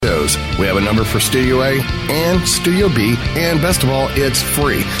We have a number for Studio A and Studio B, and best of all, it's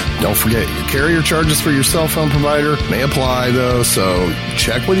free. Don't forget, your carrier charges for your cell phone provider may apply, though, so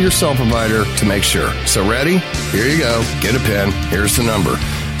check with your cell provider to make sure. So ready? Here you go. Get a pen. Here's the number.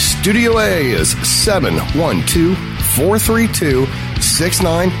 Studio A is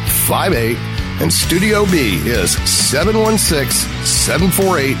 712-432-6958, and Studio B is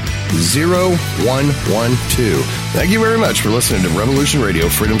 716-748-0112. Thank you very much for listening to Revolution Radio,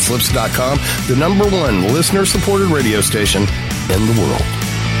 freedomslips.com, the number one listener-supported radio station in the world.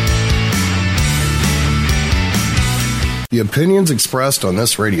 The opinions expressed on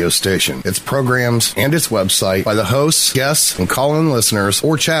this radio station, its programs, and its website by the hosts, guests, and call-in listeners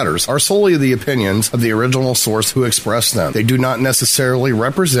or chatters are solely the opinions of the original source who expressed them. They do not necessarily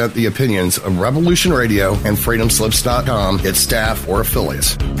represent the opinions of Revolution Radio and freedomslips.com, its staff, or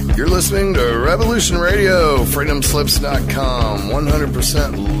affiliates. You're listening to Revolution Radio, freedomslips.com,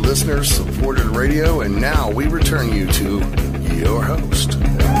 100% listener-supported radio, and now we return you to your host.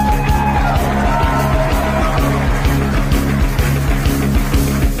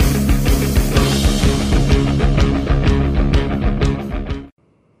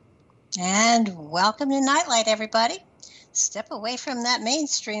 And welcome to Nightlight, everybody. Step away from that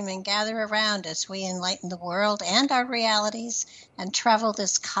mainstream and gather around as we enlighten the world and our realities and travel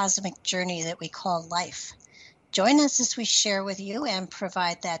this cosmic journey that we call life. Join us as we share with you and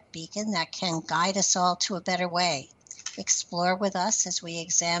provide that beacon that can guide us all to a better way. Explore with us as we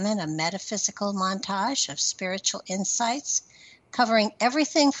examine a metaphysical montage of spiritual insights, covering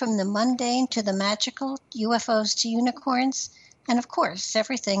everything from the mundane to the magical, UFOs to unicorns, and of course,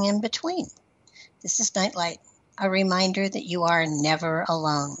 everything in between. This is Nightlight, a reminder that you are never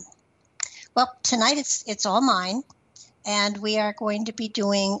alone. Well, tonight it's all mine, and we are going to be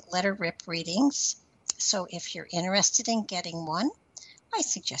doing letter rip readings. So if you're interested in getting one, I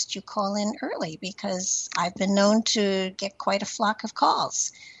suggest you call in early because I've been known to get quite a flock of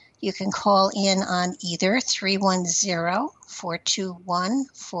calls. You can call in on either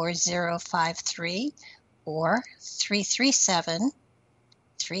 310-421-4053 or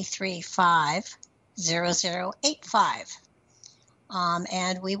 337-335-0085.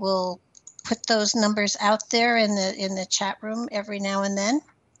 And we will put those numbers out there in the chat room every now and then.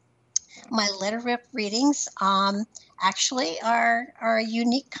 My letter rip readings actually are a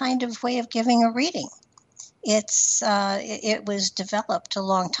unique kind of way of giving a reading. It was developed a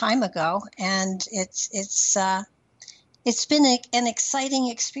long time ago, and it's been an exciting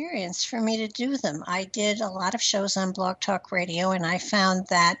experience for me to do them. I did a lot of shows on Blog Talk Radio, and I found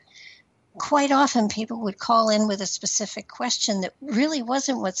that quite often people would call in with a specific question that really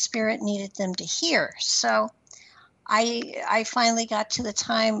wasn't what Spirit needed them to hear. So I finally got to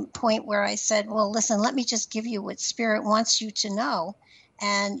the point where I said, well, listen, let me just give you what Spirit wants you to know,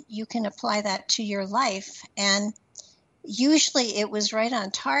 and you can apply that to your life. And usually it was right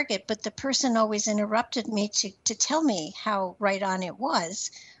on target, but the person always interrupted me to tell me how right on it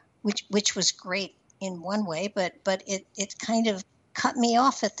was, which was great in one way, but it kind of cut me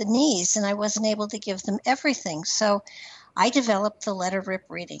off at the knees, and I wasn't able to give them everything. So I developed the letter rip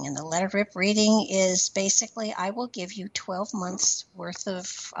reading, and the letter rip reading is basically I will give you 12 months worth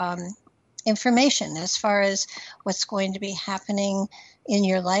of information as far as what's going to be happening in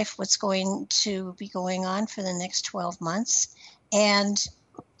your life, what's going to be going on for the next 12 months. And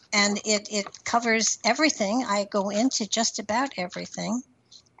it covers everything. I go into just about everything.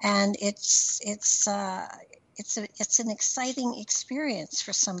 And it's an exciting experience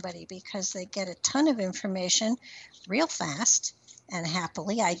for somebody because they get a ton of information real fast and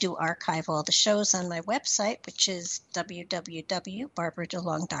happily. I do archive all the shows on my website, which is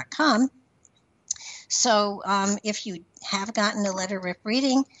www.barbaradelong.com. So if you have gotten a letter rip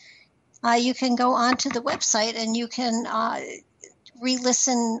reading, you can go onto the website and you can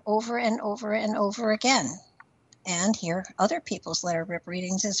re-listen over and over and over again and hear other people's letter rip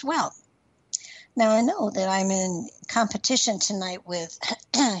readings as well. Now, I know that I'm in competition tonight with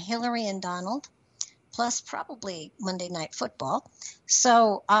Hillary and Donald, plus probably Monday Night Football.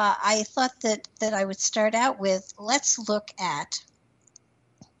 So I thought that I would start out with, let's look at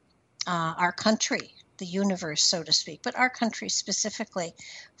our country, the universe, so to speak, but our country specifically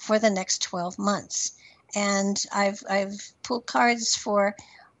for the next 12 months. And I've pulled cards for,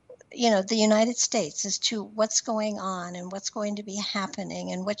 the United States as to what's going on and what's going to be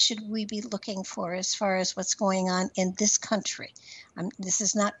happening and what should we be looking for as far as what's going on in this country. This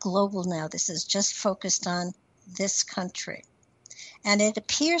is not global now. This is just focused on this country. And it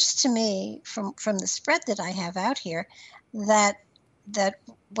appears to me from the spread that I have out here that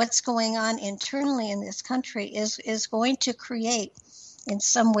what's going on internally in this country is going to create in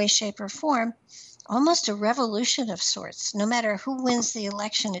some way, shape, or form, almost a revolution of sorts. No matter who wins the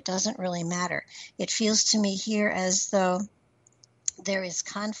election, it doesn't really matter. It feels to me here as though there is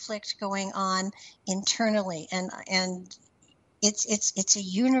conflict going on internally, and it's a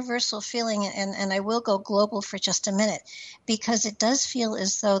universal feeling, and I will go global for just a minute, because it does feel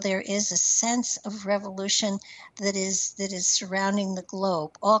as though there is a sense of revolution that is surrounding the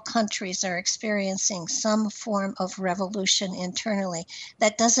globe. All countries are experiencing some form of revolution internally.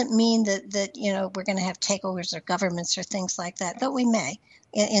 That doesn't mean that we're going to have takeovers or governments or things like that, though we may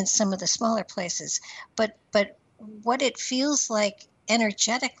in some of the smaller places. But what it feels like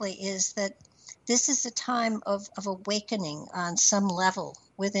energetically is that this is a time of awakening on some level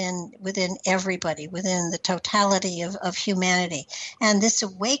within everybody, within the totality of humanity. And this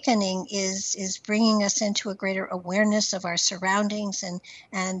awakening is bringing us into a greater awareness of our surroundings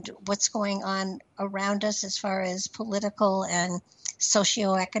and what's going on around us as far as political and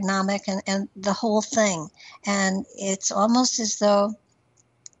socioeconomic and the whole thing. And it's almost as though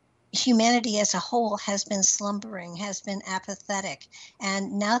humanity as a whole has been slumbering, has been apathetic,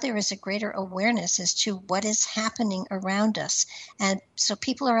 and now there is a greater awareness as to what is happening around us. And so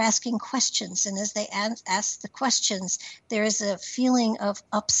people are asking questions, and as they ask the questions, there is a feeling of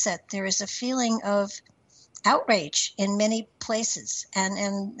upset, there is a feeling of outrage in many places,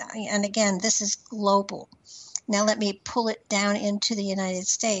 and again, this is global. Now let me pull it down into the United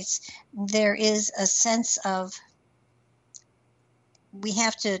States. There is a sense of we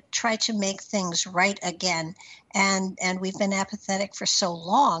have to try to make things right again. And we've been apathetic for so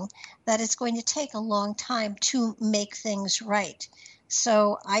long that it's going to take a long time to make things right.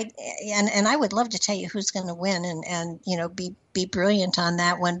 So I would love to tell you who's going to win and be brilliant on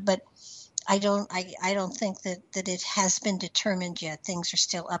that one, but I don't think that it has been determined yet. Things are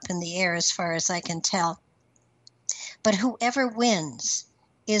still up in the air as far as I can tell. But whoever wins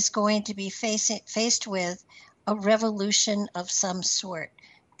is going to be faced with a revolution of some sort,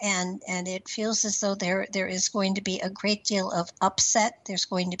 and it feels as though there is going to be a great deal of upset. There's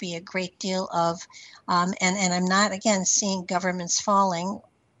going to be a great deal of and I'm not again seeing governments falling,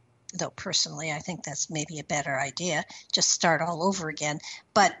 though personally I think that's maybe a better idea, just start all over again.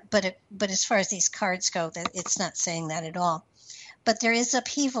 But as far as these cards go, that it's not saying that at all. But there is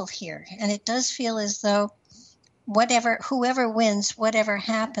upheaval here, and it does feel as though whoever wins, whatever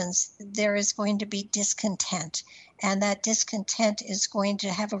happens, there is going to be discontent. And that discontent is going to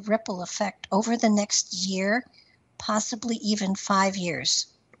have a ripple effect over the next year, possibly even 5 years.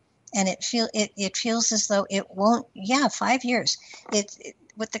 And it feels as though it won't, 5 years.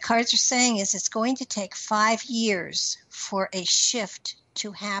 What the cards are saying is it's going to take 5 years for a shift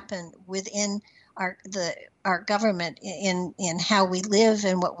to happen within our government in how we live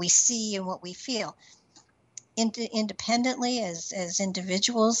and what we see and what we feel. Independently as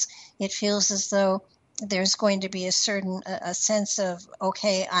individuals, it feels as though there's going to be a sense of,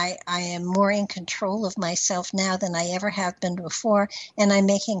 okay, I am more in control of myself now than I ever have been before, and I'm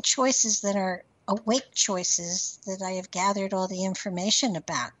making choices that are awake choices that I have gathered all the information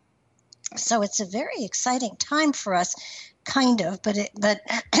about. So it's a very exciting time for us, kind of, but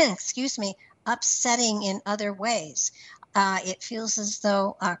excuse me, upsetting in other ways. It feels as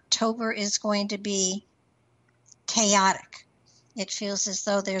though October is going to be chaotic. It feels as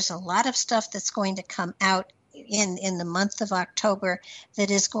though there's a lot of stuff that's going to come out in the month of October that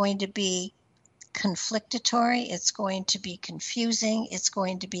is going to be conflictory. It's going to be confusing. It's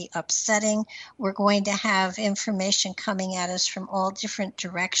going to be upsetting. We're going to have information coming at us from all different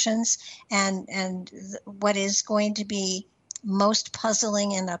directions. And what is going to be most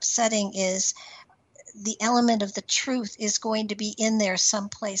puzzling and upsetting is the element of the truth is going to be in there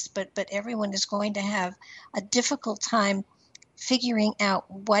someplace, but everyone is going to have a difficult time figuring out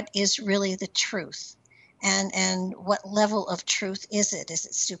what is really the truth and what level of truth is it? Is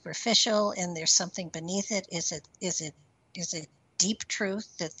it superficial and there's something beneath it? Is it deep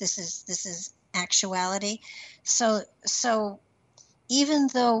truth that this is actuality? So even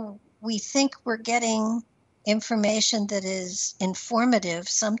though we think we're getting information that is informative,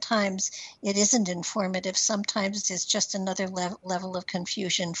 sometimes it isn't informative. Sometimes it's just another level of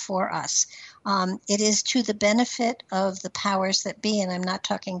confusion for us. It is to the benefit of the powers that be, and I'm not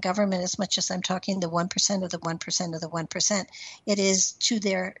talking government as much as I'm talking the 1% of the 1% of the 1%. It is to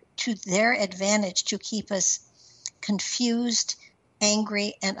their advantage to keep us confused,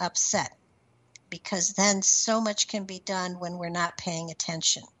 angry, and upset, because then so much can be done when we're not paying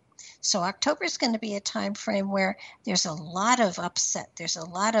attention. So October is going to be a time frame where there's a lot of upset. There's a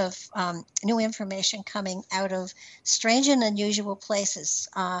lot of new information coming out of strange and unusual places,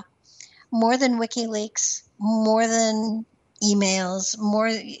 more than WikiLeaks, more than emails,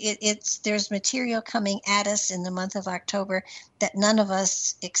 there's material coming at us in the month of October that none of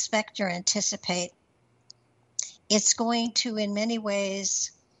us expect or anticipate. It's going to, in many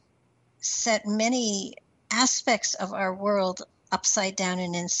ways, set many aspects of our world upside down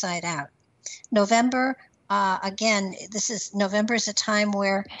and inside out. November, again, November is a time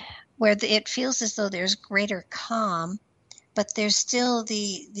where it feels as though there's greater calm, but there's still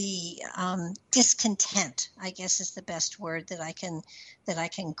the discontent, I guess is the best word that I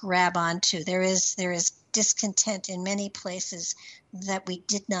can grab onto. There is discontent in many places that we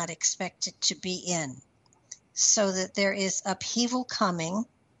did not expect it to be in. So that there is upheaval coming.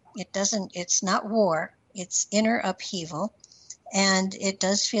 It's not war, it's inner upheaval. And it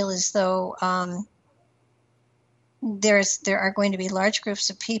does feel as though there are going to be large groups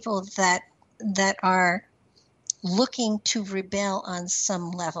of people that are looking to rebel on some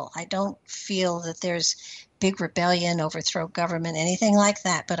level. I don't feel that there's big rebellion, overthrow government, anything like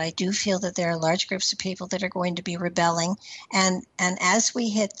that, but I do feel that there are large groups of people that are going to be rebelling. And as we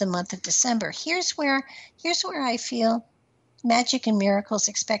hit the month of December, here's where I feel magic and miracles,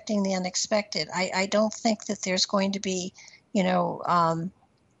 expecting the unexpected. I don't think that there's going to be a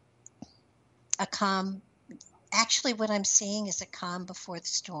calm. Actually, what I'm seeing is a calm before the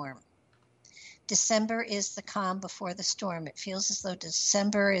storm. December is the calm before the storm. It feels as though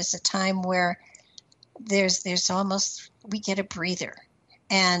December is a time where there's almost, we get a breather.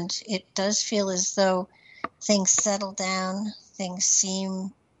 And it does feel as though things settle down, things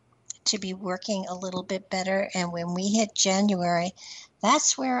seem to be working a little bit better. And when we hit January,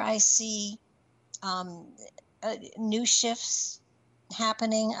 that's where I see new shifts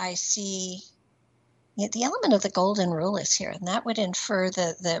happening. I see the element of the golden rule is here, and that would infer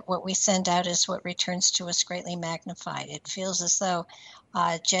that what we send out is what returns to us greatly magnified. It feels as though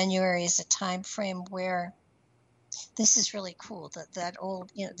January is a time frame where this is really cool. That old,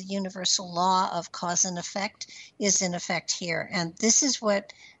 the universal law of cause and effect is in effect here, and this is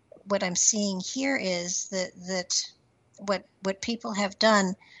what I'm seeing here is that what people have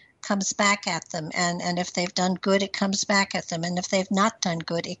done comes back at them, and if they've done good, it comes back at them, and if they've not done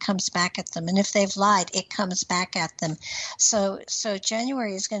good, it comes back at them, and if they've lied, it comes back at them. So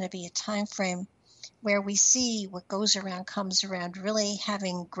January is going to be a time frame where we see what goes around comes around, really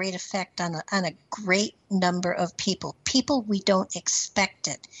having great effect on a great number of people we don't expect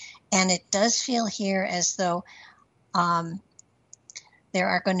it. And it does feel here as though there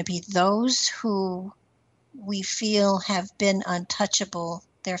are going to be those who we feel have been untouchable,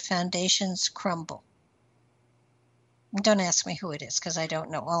 their foundations crumble. Don't ask me who it is, because I don't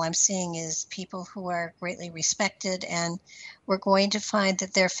know. All I'm seeing is people who are greatly respected, and we're going to find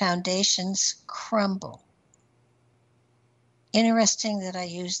that their foundations crumble. Interesting that I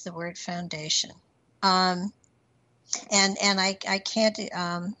used the word foundation. And I can't,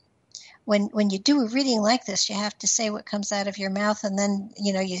 when you do a reading like this, you have to say what comes out of your mouth, and then,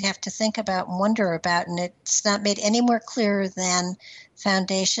 you have to think about and wonder about, and it's not made any more clear than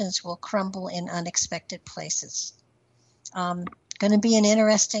foundations will crumble in unexpected places. Going to be an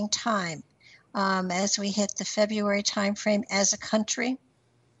interesting time as we hit the February timeframe as a country.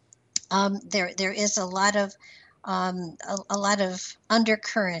 There is a lot of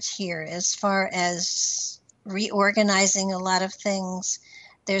undercurrent here as far as reorganizing a lot of things.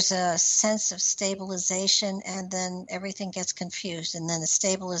 There's a sense of stabilization, and then everything gets confused, and then a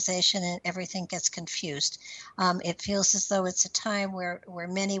stabilization and everything gets confused. It feels as though it's a time where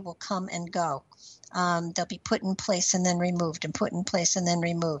many will come and go. They'll be put in place and then removed, and put in place and then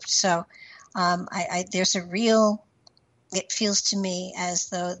removed. So there's a real, it feels to me as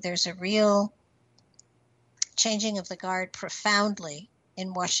though there's a real changing of the guard profoundly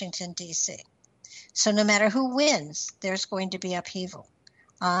in Washington, D.C. So no matter who wins, there's going to be upheaval.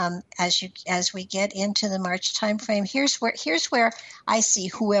 As we get into the March timeframe, here's where I see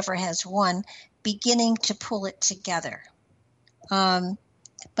whoever has won beginning to pull it together. But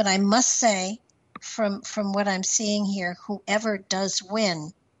I must say, from what I'm seeing here, whoever does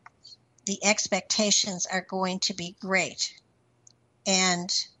win, the expectations are going to be great.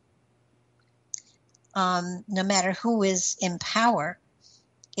 And no matter who is in power,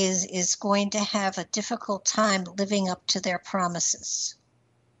 is going to have a difficult time living up to their promises.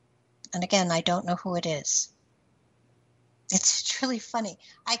 And again, I don't know who it is. It's really funny.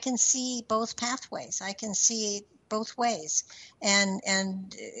 I can see both pathways. I can see both ways. And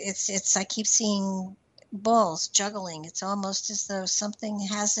it's I keep seeing balls juggling. It's almost as though something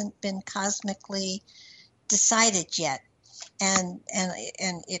hasn't been cosmically decided yet. And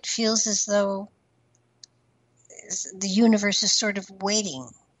it feels as though the universe is sort of waiting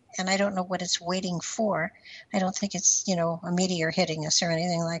and I don't know what it's waiting for. I don't think it's, a meteor hitting us or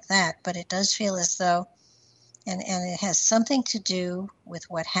anything like that, but it does feel as though, and it has something to do with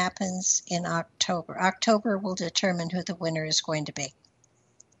what happens in October. October will determine who the winner is going to be.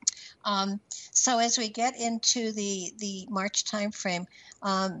 So as we get into the March timeframe,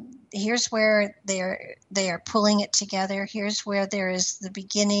 here's where they are pulling it together. Here's where there is the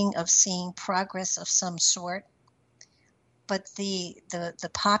beginning of seeing progress of some sort. But the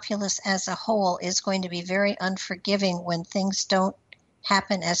populace as a whole is going to be very unforgiving when things don't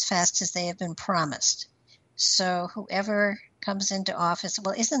happen as fast as they have been promised. So whoever comes into office,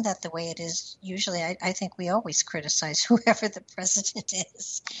 well, isn't that the way it is usually? I think we always criticize whoever the president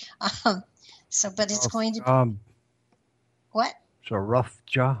is. But it's going to be... What? It's a rough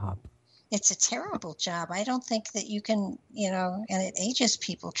job. It's a terrible job. I don't think that you can, and it ages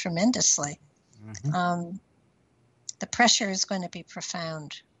people tremendously. Mm-hmm. The pressure is going to be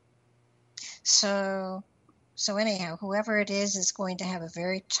profound. So anyhow, whoever it is going to have a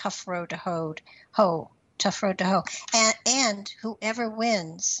very tough road to hoe. Tough road to hoe. And whoever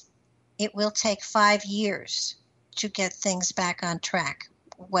wins, it will take 5 years to get things back on track.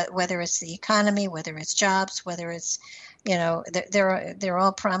 Whether it's the economy, whether it's jobs, whether it's, they're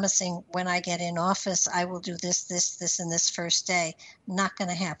all promising when I get in office, I will do this, and this first day. Not going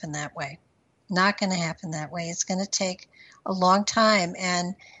to happen that way. Not going to happen that way. It's going to take a long time.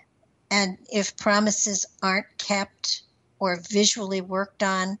 And if promises aren't kept or visually worked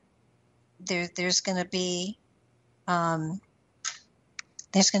on, there's going to be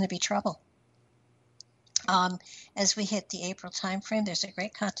trouble. As we hit the April timeframe, there's a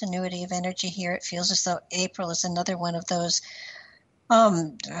great continuity of energy here. It feels as though April is another one of those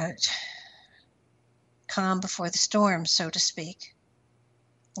calm before the storm, so to speak.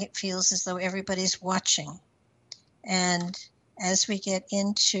 It feels as though everybody's watching. And as we get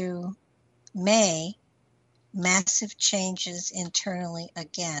into May, massive changes internally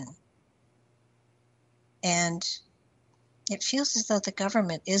again. And it feels as though the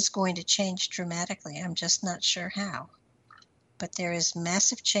government is going to change dramatically. I'm just not sure how. But there is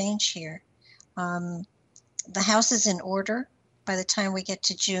massive change here. The house is in order by the time we get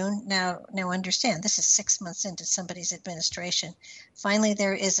to June. Now understand, this is 6 months into somebody's administration. Finally,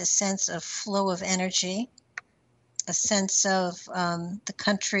 there is a sense of flow of energy, a sense of the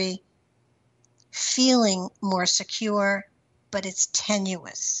country feeling more secure, but it's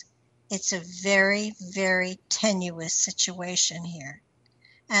tenuous. It's a very, very tenuous situation here.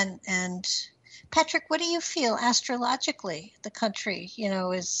 And Patrick, what do you feel astrologically the country,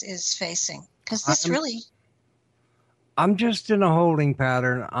 is facing? Because this I'm just in a holding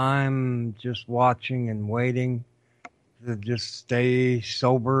pattern. I'm just watching and waiting to just stay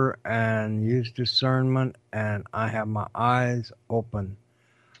sober and use discernment, and I have my eyes open.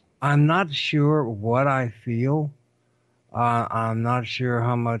 I'm not sure what I feel. I'm not sure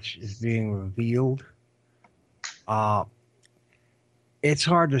how much is being revealed. It's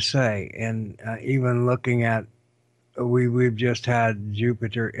hard to say. And even looking at, we've just had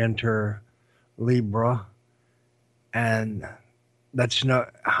Jupiter enter Libra. And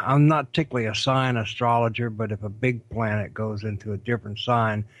I'm not particularly a sign astrologer, but if a big planet goes into a different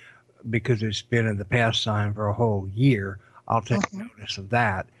sign because it's been in the past sign for a whole year, I'll take notice of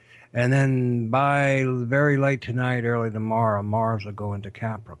that. And then by very late tonight, early tomorrow, Mars will go into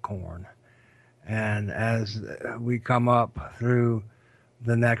Capricorn. And as we come up through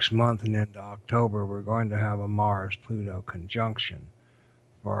the next month and into October, we're going to have a Mars-Pluto conjunction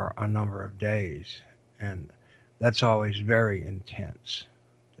for a number of days. And that's always very intense.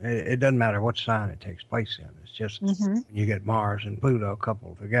 It doesn't matter what sign it takes place in. It's just when you get Mars and Pluto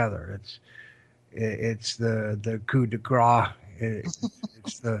coupled together, it's the coup de grace.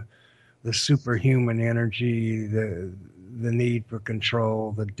 It's the superhuman energy, the need for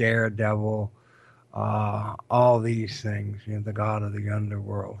control, the daredevil, all these things. The god of the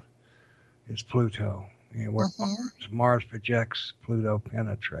underworld is Pluto. Where Mars projects, Pluto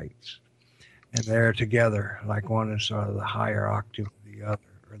penetrates. And they're together, like one is sort of the higher octave of the other,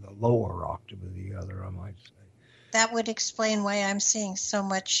 or the lower octave of the other, I might say. That would explain why I'm seeing so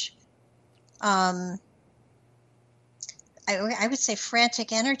much, I would say,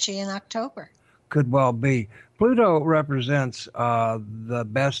 frantic energy in October. Could well be. Pluto represents the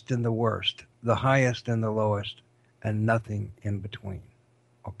best and the worst, the highest and the lowest, and nothing in between.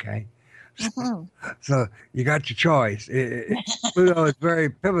 Okay? So you got your choice. Pluto is very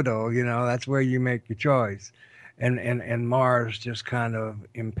pivotal, that's where you make your choice. And Mars just kind of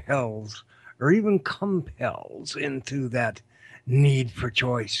impels or even compels into that need for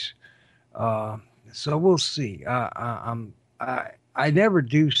choice. So we'll see. I never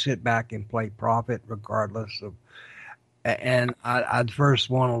do sit back and play prophet, regardless of. And I'd first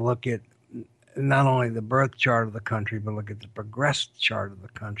want to look at not only the birth chart of the country, but look at the progressed chart of the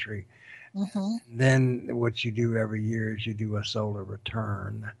country. Mm-hmm. Then what you do every year is you do a solar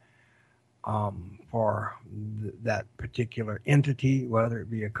return for that particular entity, whether it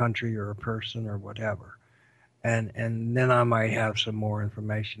be a country or a person or whatever. And then I might have some more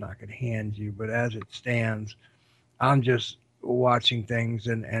information I could hand you. But as it stands, I'm just watching things,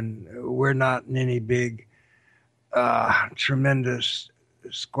 and we're not in any big, tremendous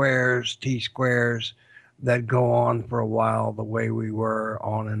T-squares that go on for a while the way we were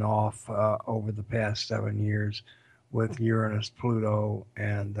on and off over the past 7 years with Uranus, Pluto,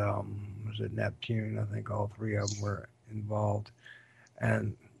 and was it Neptune? I think all three of them were involved.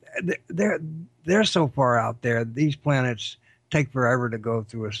 And they're so far out there. These planets take forever to go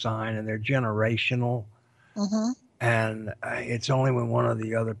through a sign, and they're generational. Mm-hmm. And it's only when one of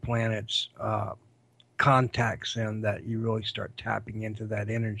the other planets contacts them that you really start tapping into that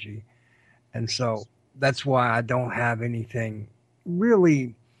energy. And so that's why I don't have anything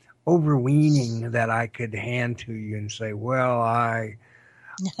really overweening that I could hand to you and say, well,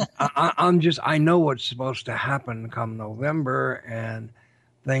 I'm just, I know what's supposed to happen come November, and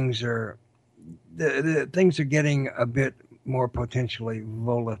things are getting a bit more potentially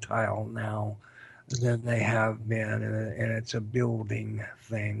volatile now than they have been, and it's a building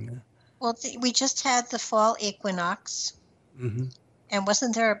thing. Well, we just had the fall equinox, Mm-hmm. and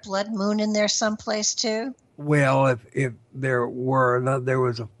wasn't there a blood moon in there someplace too? Well, if there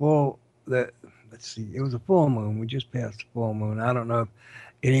was a full let's see, it was a full moon. We just passed the full moon. I don't know if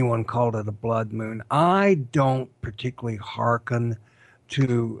anyone called it a blood moon. I don't particularly hearken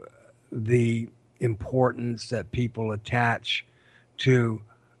to the importance that people attach to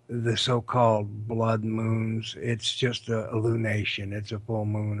the so-called blood moons. It's just a lunation. It's a full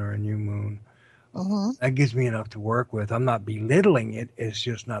moon or a new moon. Mm-hmm. That gives me enough to work with. I'm not belittling it. It's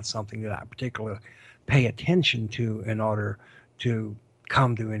just not something that I particularly pay attention to in order to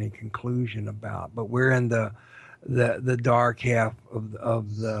come to any conclusion about. But we're in the dark half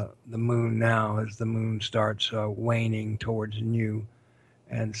of the moon now, as the moon starts waning towards new.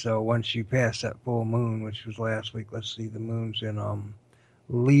 And so once you pass that full moon, which was last week, let's see, the moon's in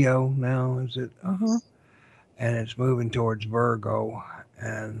Leo now, is it? Mm-hmm. And it's moving towards Virgo,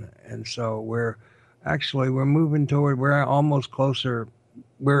 and so we're moving toward, we're almost closer,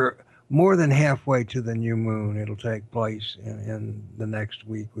 we're more than halfway to the new moon. It'll take place in the next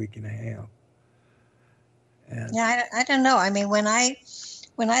week and a half. And yeah, I don't know. I mean, when I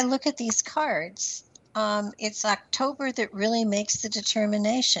look at these cards, it's October that really makes the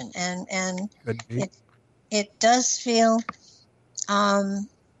determination, and it does feel.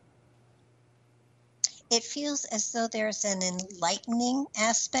 It feels as though there's an enlightening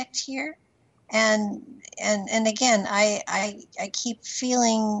aspect here, and again, I keep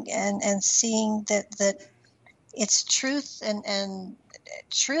feeling and seeing that it's truth, and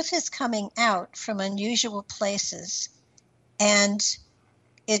truth is coming out from unusual places, and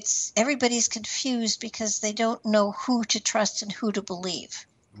everybody's confused because they don't know who to trust and who to believe.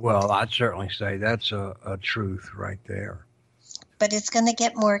 Well, I'd certainly say that's a truth right there. But it's going to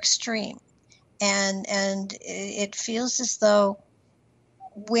get more extreme. And it feels as though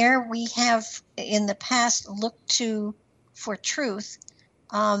where we have in the past looked to for truth,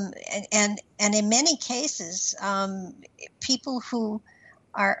 and in many cases, people who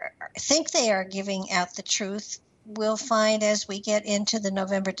think they are giving out the truth will find, as we get into the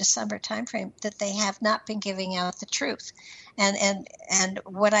November-December timeframe, that they have not been giving out the truth. And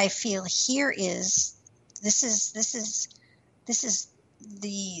what I feel here is this is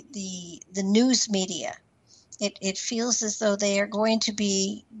the news media. It feels as though they are going to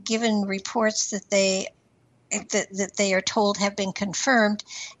be given reports that they are told have been confirmed,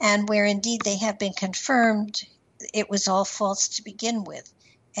 and where indeed they have been confirmed, it was all false to begin with.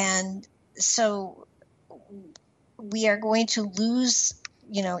 And so we are going to lose,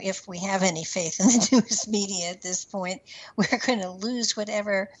 if we have any faith in the news media at this point, we're going to lose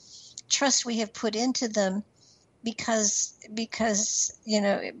whatever trust we have put into them, because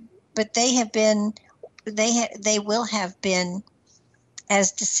but they will have been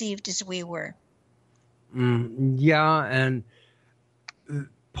as deceived as we were. Yeah, and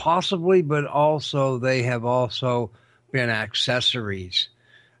possibly, but also they have also been accessories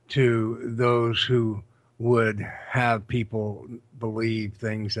to those who would have people believe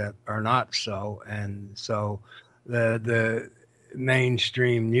things that are not so. And so the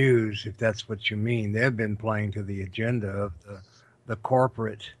mainstream news, if that's what you mean, they've been playing to the agenda of the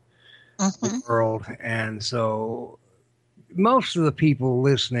corporate world. And so most of the people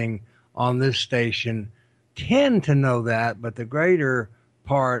listening on this station tend to know that, but the greater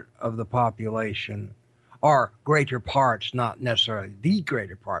part of the population, or greater parts, not necessarily the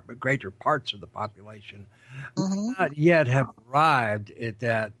greater part, but greater parts of the population, not yet have arrived at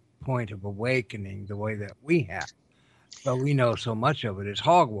that point of awakening the way that we have. So we know so much of it is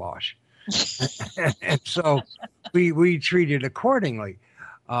hogwash. And so we treat it accordingly.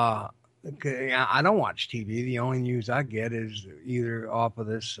 I don't watch TV. The only news I get is either off of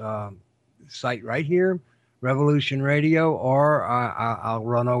this site right here, Revolution Radio, or I'll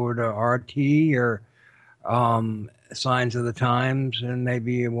run over to RT or Signs of the Times and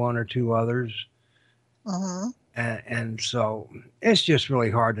maybe one or two others. And so it's just really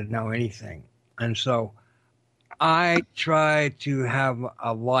hard to know anything. And so I try to have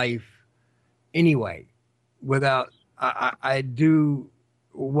a life anyway without, I do,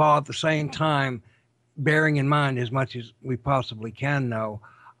 while at the same time bearing in mind as much as we possibly can know,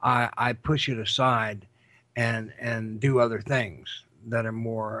 I push it aside and do other things that are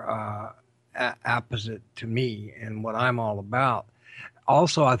more opposite to me and what I'm all about.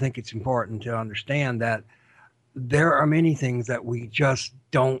 Also, I think it's important to understand that there are many things that we just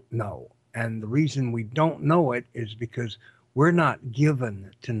don't know. And the reason we don't know it is because we're not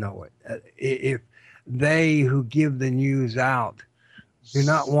given to know it. If they who give the news out do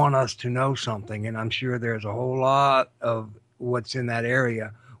not want us to know something, and I'm sure there's a whole lot of what's in that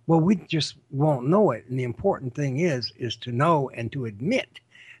area, well, we just won't know it. And the important thing is to know and to admit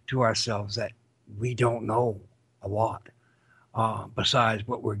to ourselves that we don't know a lot besides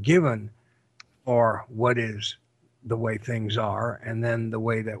what we're given or what is the way things are, and then the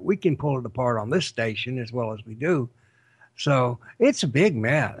way that we can pull it apart on this station as well as we do. So it's a big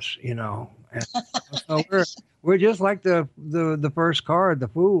mess, you know. And so we're just like the first card, the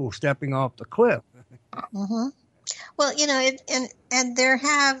fool stepping off the cliff. Well, you know, and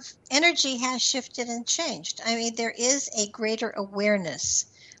energy has shifted and changed. I mean, there is a greater awareness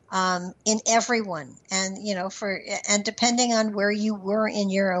in everyone, and you know, and depending on where you were in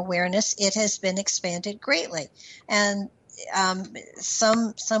your awareness, it has been expanded greatly. And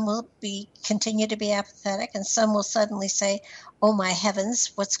some will continue to be apathetic, and some will suddenly say, "Oh my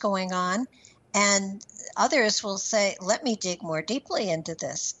heavens, what's going on?" And others will say, "Let me dig more deeply into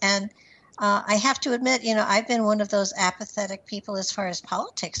this." And I have to admit, you know, I've been one of those apathetic people as far as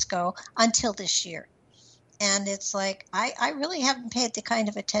politics go until this year. And it's like, I really haven't paid the kind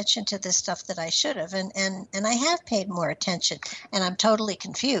of attention to this stuff that I should have. And I have paid more attention, and I'm totally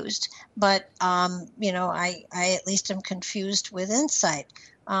confused. But, you know, I at least am confused with insight.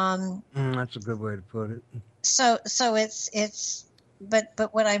 That's a good way to put it. So but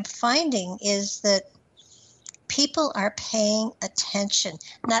what I'm finding is that people are paying attention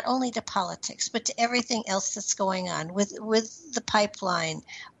not only to politics, but to everything else that's going on with the pipeline,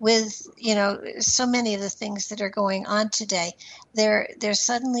 with, you know, so many of the things that are going on today. They're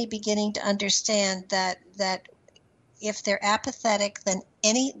suddenly beginning to understand that if they're apathetic,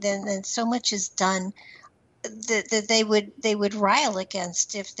 then so much is done that they would rile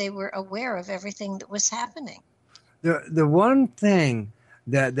against if they were aware of everything that was happening. The one thing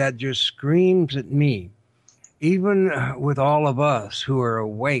that just screams at me, even with all of us who are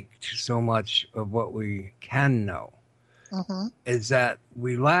awake to so much of what we can know, is that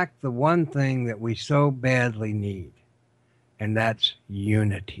we lack the one thing that we so badly need, and that's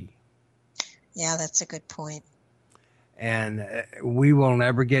unity. Yeah, that's a good point. And we will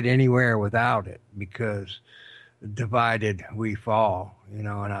never get anywhere without it, because divided we fall, you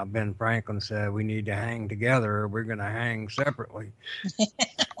know. And Ben Franklin said we need to hang together or we're going to hang separately.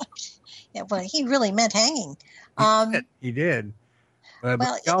 Yeah, well, he really meant hanging. He did. But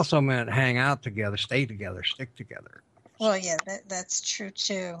he also meant hang out together, stay together, stick together. Well, yeah, that's true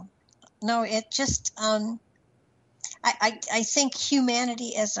too. No, it just, I think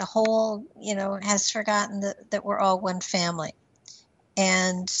humanity as a whole, you know, has forgotten that we're all one family.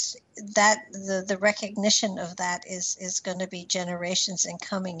 And that the recognition of that is going to be generations in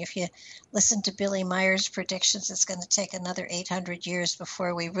coming. If you listen to Billy Meyer's predictions, it's going to take another 800 years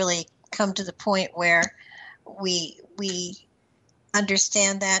before we really come to the point where we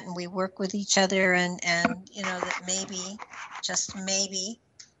understand that and we work with each other, and you know, that maybe, just maybe,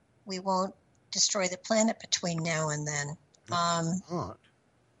 we won't destroy the planet between now and then. I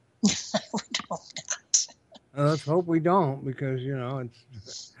would hope not. Let's hope we don't, because, you know,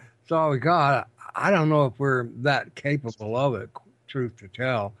 it's all we got. I don't know if we're that capable of it, truth to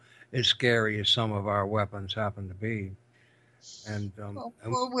tell, as scary as some of our weapons happen to be. And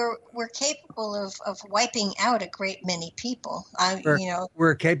we're capable of wiping out a great many people.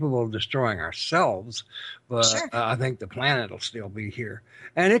 We're capable of destroying ourselves, but Sure. I think the planet will still be here,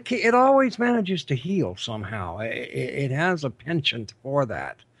 and it always manages to heal somehow. It has a penchant for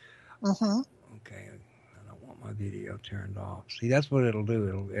that. Mm-hmm. Okay, I don't want my video turned off. See, that's what it'll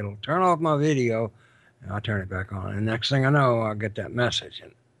do. It'll turn off my video, and I'll turn it back on. And next thing I know, I'll get that message,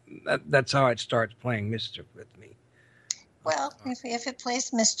 and that's how it starts playing mischief with me. Well, if it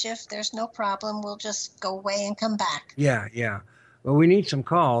plays mischief, there's no problem. We'll just go away and come back. Yeah. Well, we need some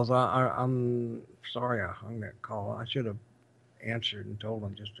calls. I'm sorry I hung that call. I should have answered and told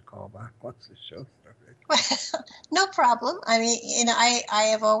them just to call back once the show started. Well, no problem. I mean, I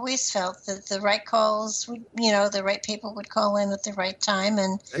have always felt that the right calls would, the right people would call in at the right time,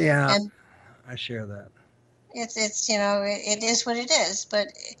 and I share that. It's it is what it is.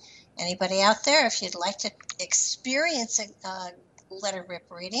 But anybody out there, if you'd like to experience a letter rip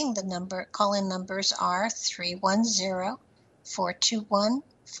reading, the call-in numbers are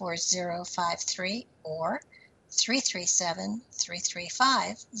 310-421-4053 or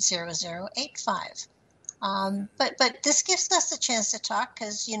 337-335-0085. But this gives us a chance to talk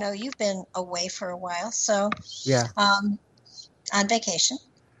because you've been away for a while, so on vacation.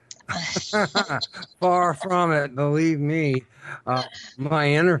 Far from it, believe me. My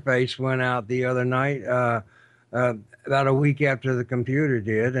interface went out the other night, about a week after the computer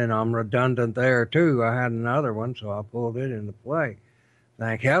did, and I'm redundant there too. I had another one, so I pulled it into play.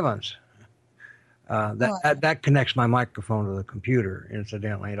 Thank heavens. That connects my microphone to the computer.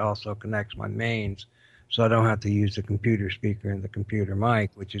 Incidentally, it also connects my mains, so I don't have to use the computer speaker and the computer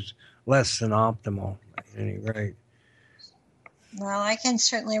mic, which is less than optimal at any rate. Well, I can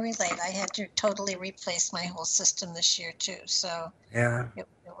certainly relate. I had to totally replace my whole system this year too. So yeah, it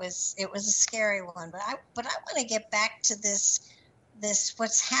was a scary one. But I want to get back to this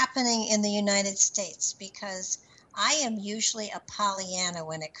what's happening in the United States, because I am usually a Pollyanna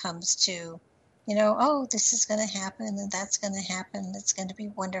when it comes to, this is going to happen and that's going to happen. It's going to be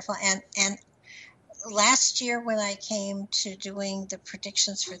wonderful. And last year when I came to doing the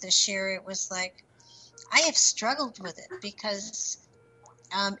predictions for this year, it was like, I have struggled with it because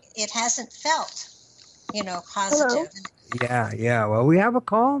it hasn't felt, positive. Hello. Yeah. Well, we have a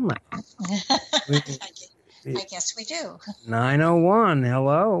call now. I guess we do. 901.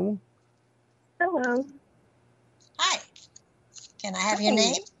 Hello. Hello. Hi. Can I have your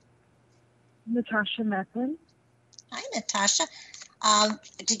name? Natasha Mecklin. Hi, Natasha.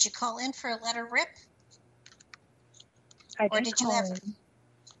 Did you call in for a letter rip? I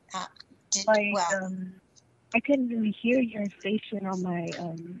couldn't really hear your station on my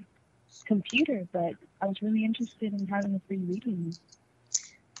computer, but I was really interested in having a free reading.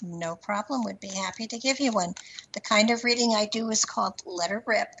 No problem. Would be happy to give you one. The kind of reading I do is called letter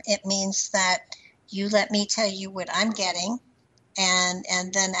rip. It means that you let me tell you what I'm getting, and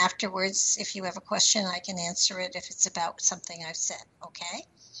then afterwards, if you have a question, I can answer it if it's about something I've said. Okay?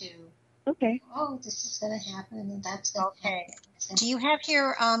 Okay. Oh, this is going to happen, and that's going to happen. Do you have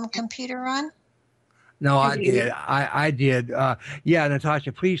your computer on? No, I did. I did. Yeah,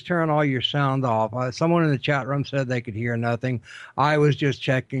 Natasha, please turn all your sound off. Someone in the chat room said they could hear nothing. I was just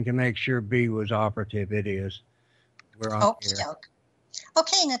checking to make sure B was operative. It is. We're on here.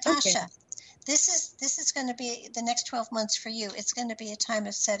 Okay, Natasha. Okay. This is going to be the next 12 months for you. It's going to be a time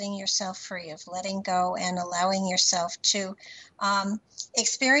of setting yourself free, of letting go and allowing yourself to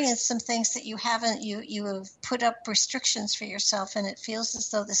experience some things that you haven't. You have put up restrictions for yourself, and it feels as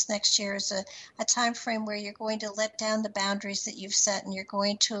though this next year is a time frame where you're going to let down the boundaries that you've set, and you're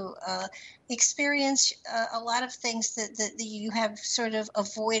going to experience a lot of things that you have sort of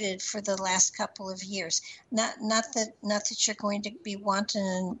avoided for the last couple of years. Not that you're going to be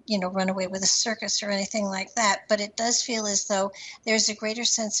wanting and run away with a circus or anything like that, but it does feel as though there's a greater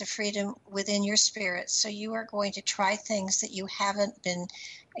sense of freedom within your spirit. So you are going to try things that you haven't been,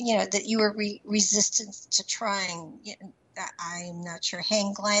 that you were resistant to trying. I'm not sure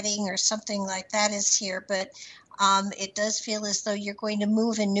hang gliding or something like that is here, but it does feel as though you're going to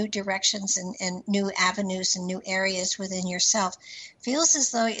move in new directions and new avenues and new areas within yourself. Feels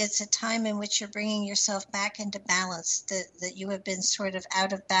as though it's a time in which you're bringing yourself back into balance, that you have been sort of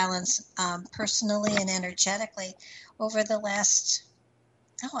out of balance personally and energetically over the last,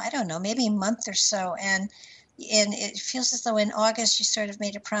 maybe a month or so. And it feels as though in August you sort of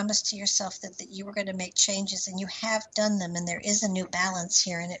made a promise to yourself that you were going to make changes, and you have done them, and there is a new balance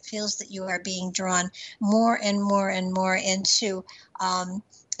here, and it feels that you are being drawn more and more and more into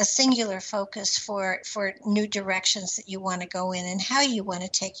a singular focus for new directions that you want to go in and how you want to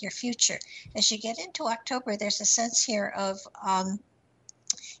take your future. As you get into October, there's a sense here of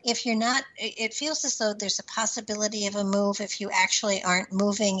if you're not, it feels as though there's a possibility of a move. If you actually aren't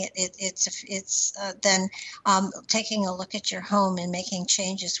moving, it's then taking a look at your home and making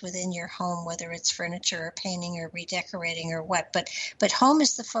changes within your home, whether it's furniture or painting or redecorating or what. But home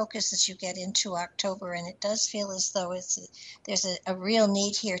is the focus as you get into October, and it does feel as though there's a real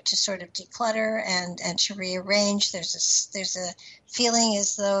need here to sort of declutter and to rearrange. There's a feeling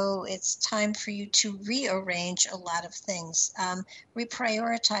as though it's time for you to rearrange a lot of things,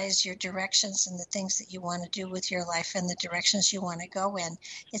 reprioritize your directions and the things that you want to do with your life and the directions you want to go in.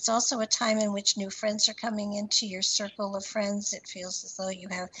 It's also a time in which new friends are coming into your circle of friends. It feels as though you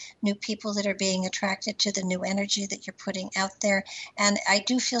have new people that are being attracted to the new energy that you're putting out there. And I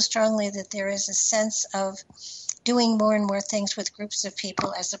do feel strongly that there is a sense of doing more and more things with groups of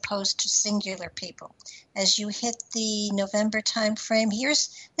people as opposed to singular people. As you hit the November time frame,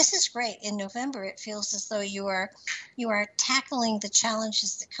 this is great. In November, it feels as though you are tackling the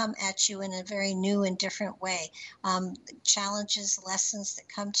challenges that come at you in a very new and different way. Challenges, lessons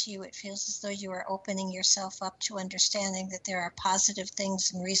that come to you, it feels as though you are opening yourself up to understanding that there are positive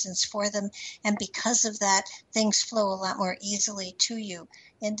things and reasons for them. And because of that, things flow a lot more easily to you.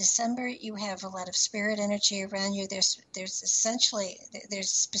 In December, you have a lot of spirit energy around you. There's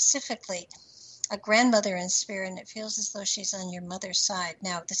specifically a grandmother in spirit, and it feels as though she's on your mother's side.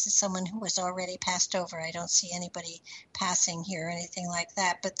 Now, this is someone who has already passed over. I don't see anybody passing here or anything like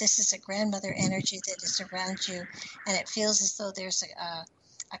that, but this is a grandmother energy that is around you, and it feels as though there's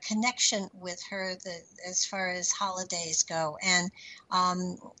a connection with her as far as holidays go. And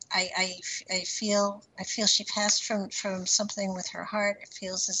I feel she passed from something with her heart. It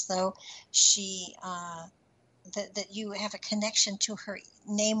feels as though she that you have a connection to her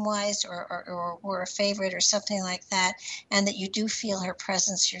name-wise or a favorite or something like that, and that you do feel her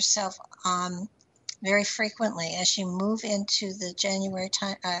presence yourself very frequently as you move into the January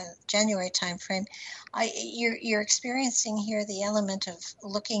time frame. You're experiencing here the element of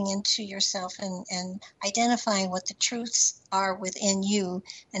looking into yourself and identifying what the truths are within you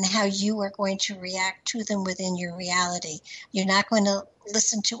and how you are going to react to them within your reality. You're not going to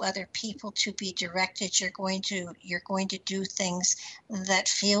listen to other people to be directed. You're going to do things that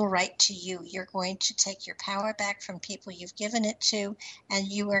feel right to you. You're going to take your power back from people you've given it to, and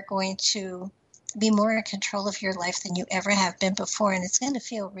you are going to be more in control of your life than you ever have been before, and it's going to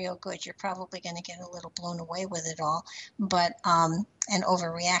feel real good. You're probably going to get a little blown away with it all, but and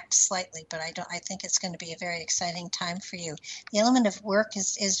overreact slightly. But I think it's going to be a very exciting time for you. The element of work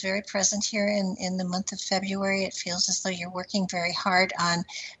is very present here in the month of February. It feels as though you're working very hard on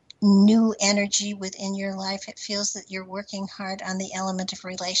new energy within your life. It feels that you're working hard on the element of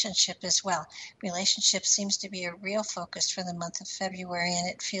relationship as well. Relationship seems to be a real focus for the month of February, and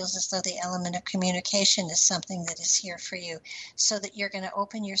it feels as though the element of communication is something that is here for you, so that you're going to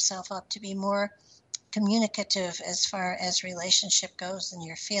open yourself up to be more communicative as far as relationship goes and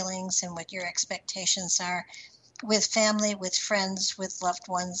your feelings and what your expectations are with family, with friends, with loved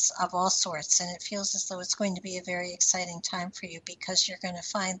ones of all sorts. And it feels as though it's going to be a very exciting time for you, because you're going to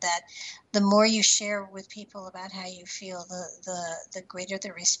find that the more you share with people about how you feel, the greater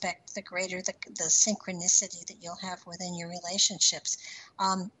the respect, the greater the synchronicity that you'll have within your relationships.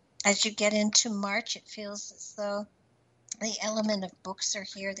 As you get into March, it feels as though the element of books are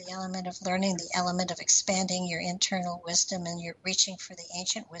here, the element of learning, the element of expanding your internal wisdom, and you're reaching for the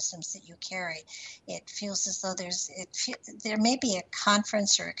ancient wisdoms that you carry. It feels as though there may be a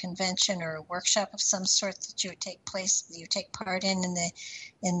conference or a convention or a workshop of some sort that you take part in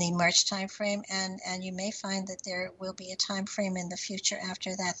the March time frame, and you may find that there will be a time frame in the future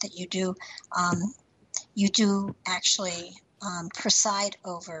after that you do actually preside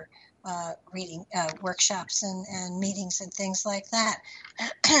over reading workshops and meetings and things like that.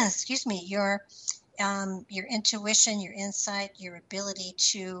 Excuse me. Your intuition, your insight, your ability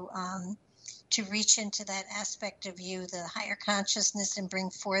to reach into that aspect of you, the higher consciousness, and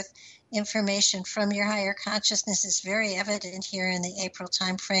bring forth information from your higher consciousness is very evident here in the April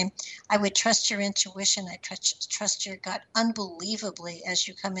time frame. I would trust your intuition. I trust your gut unbelievably as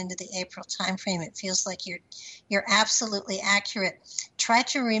you come into the April time frame. It feels like you're absolutely accurate. Try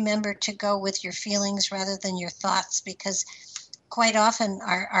to remember to go with your feelings rather than your thoughts, because quite often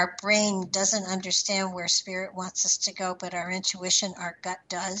our brain doesn't understand where spirit wants us to go, but our intuition, our gut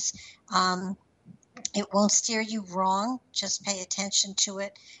does. It won't steer you wrong. Just pay attention to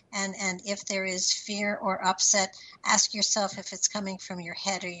it. And if there is fear or upset, ask yourself if it's coming from your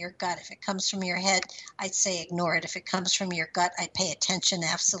head or your gut. If it comes from your head, I'd say ignore it. If it comes from your gut, I'd pay attention,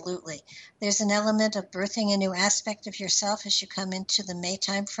 absolutely. There's an element of birthing a new aspect of yourself as you come into the May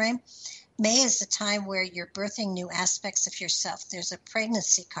time frame. May is the time where you're birthing new aspects of yourself. There's a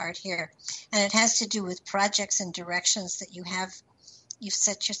pregnancy card here, and it has to do with projects and directions that you've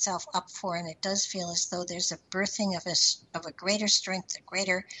set yourself up for, and it does feel as though there's a birthing of a greater strength, a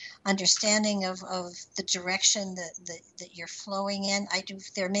greater understanding of the direction that you're flowing in.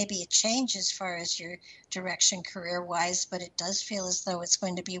 There may be a change as far as your direction career-wise, but it does feel as though it's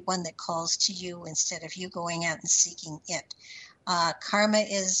going to be one that calls to you instead of you going out and seeking it. Karma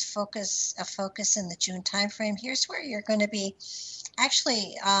is a focus in the June timeframe. Here's where you're going to be.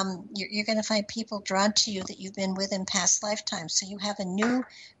 Actually, you're going to find people drawn to you that you've been with in past lifetimes. So you have a new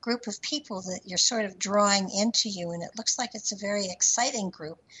group of people that you're sort of drawing into you, and it looks like it's a very exciting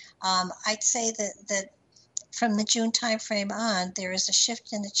group. I'd say that from the June timeframe on, there is a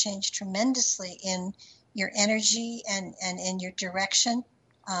shift and a change tremendously in your energy and in your direction.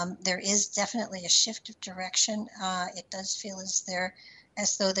 There is definitely a shift of direction. It does feel as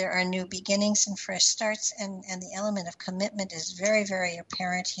though there are new beginnings and fresh starts, and the element of commitment is very, very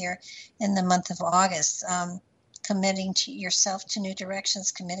apparent here in the month of August. Committing to yourself to new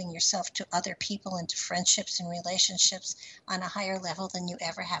directions, committing yourself to other people and to friendships and relationships on a higher level than you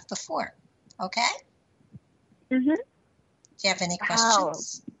ever have before. Okay? Mm-hmm. Do you have any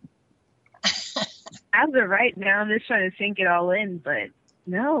questions? As of right now, I'm just trying to think it all in, but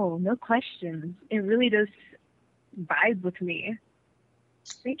no questions. It really does vibe with me.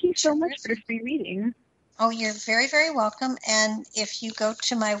 Thank you so much for the free reading. Oh, you're very, very welcome. And if you go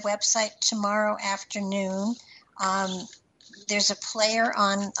to my website tomorrow afternoon, there's a player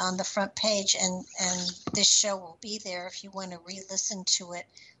on the front page, and this show will be there. If you want to re-listen to it,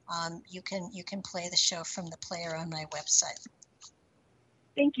 you can play the show from the player on my website.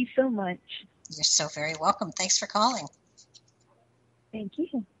 Thank you so much. You're so very welcome. Thanks for calling. Thank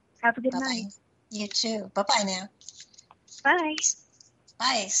you. Have a good Bye-bye. night. You too. Bye-bye now. Bye.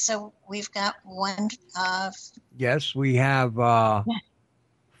 Bye. So we've got one of... Yes, we have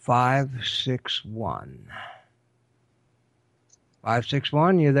 561.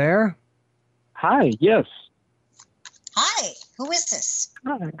 561, you there? Hi, yes. Hi, who is this?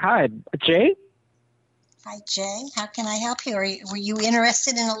 Hi, Jay? Hi, Jay. How can I help you? Were you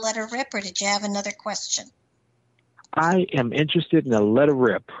interested in a letter rip, or did you have another question? I am interested in a letter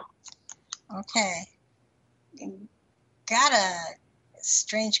rip. Okay. Got a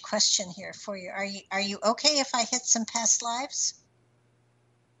strange question here for you. Are you okay if I hit some past lives?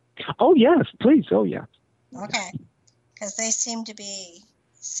 Oh, yes, please. Oh, yeah. Okay. Because they seem to be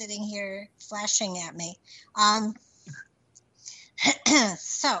sitting here flashing at me.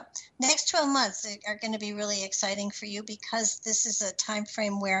 So next 12 months are going to be really exciting for you, because this is a time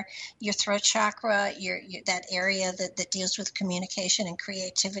frame where your throat chakra, that area that deals with communication and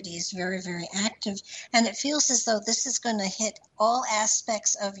creativity, is very, very active. And it feels as though this is going to hit all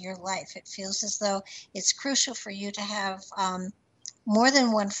aspects of your life. It feels as though it's crucial for you to have more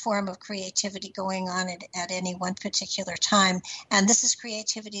than one form of creativity going on at any one particular time. And this is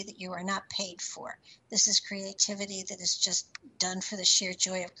creativity that you are not paid for. This is creativity that is just done for the sheer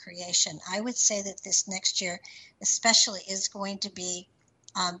joy of creation. I would say that this next year especially is going to be,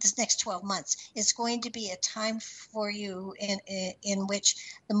 this next 12 months is going to be a time for you in which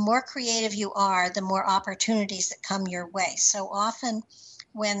the more creative you are, the more opportunities that come your way. So often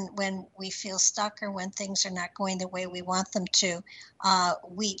when we feel stuck, or when things are not going the way we want them to,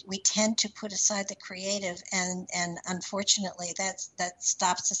 we tend to put aside the creative, and unfortunately that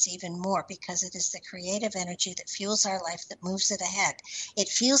stops us even more, because it is the creative energy that fuels our life, that moves it ahead. It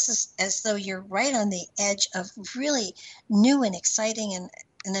feels as though you're right on the edge of really new and exciting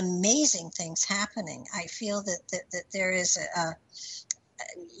and amazing things happening. I feel that there is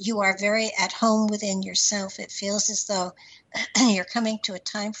you are very at home within yourself. It feels as though you're coming to a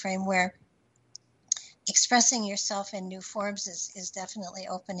time frame where expressing yourself in new forms is definitely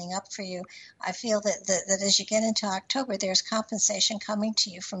opening up for you. I feel that as you get into October, there's compensation coming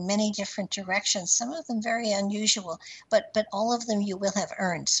to you from many different directions, some of them very unusual, but all of them you will have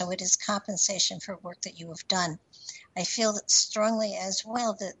earned. So it is compensation for work that you have done. I feel that strongly as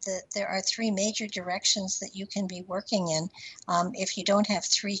well that there are three major directions that you can be working in. If you don't have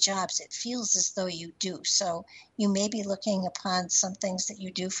three jobs, it feels as though you do. So you may be looking upon some things that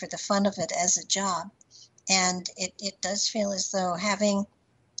you do for the fun of it as a job. And it does feel as though having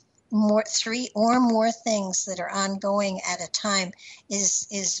three or more things that are ongoing at a time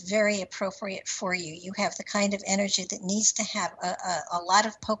is very appropriate for you. You have the kind of energy that needs to have a lot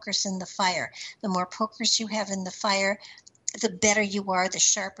of pokers in the fire. The more pokers you have in the fire, the better you are, the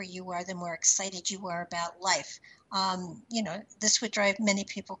sharper you are, the more excited you are about life. This would drive many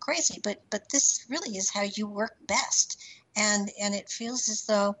people crazy, but this really is how you work best. And it feels as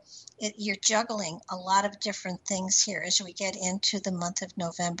though you're juggling a lot of different things here as we get into the month of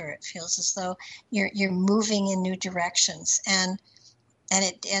November. It feels as though you're moving in new directions, and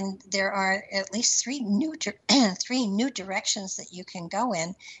there are at least three new directions that you can go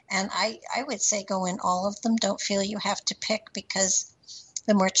in. And I would say go in all of them. Don't feel you have to pick, because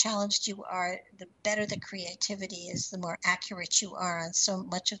the more challenged you are, the better the creativity is, the more accurate you are on so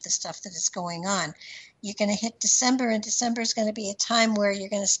much of the stuff that is going on. You're going to hit December, and December is going to be a time where you're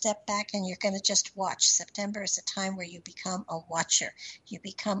going to step back and you're going to just watch. September is a time where you become a watcher. You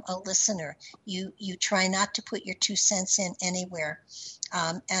become a listener. You try not to put your 2 cents in anywhere.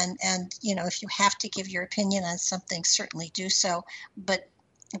 And if you have to give your opinion on something, certainly do so. But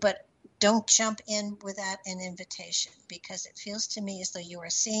don't jump in without an invitation, because it feels to me as though you are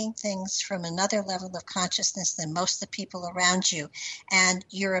seeing things from another level of consciousness than most of the people around you. And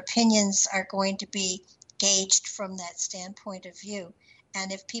your opinions are going to be gauged from that standpoint of view.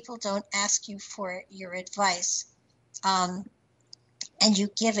 And if people don't ask you for your advice, and you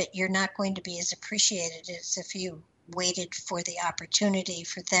give it, you're not going to be as appreciated as if you waited for the opportunity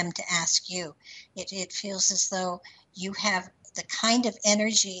for them to ask you. It feels as though you have the kind of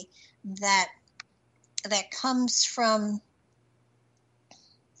energy that comes from,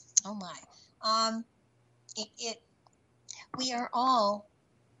 we are all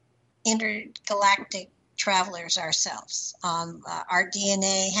intergalactic travelers ourselves. Our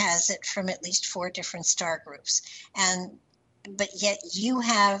DNA has it from at least 4 different star groups, but yet you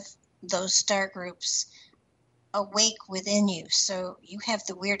have those star groups awake within you, so you have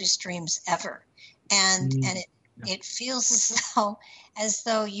the weirdest dreams ever, and it feels as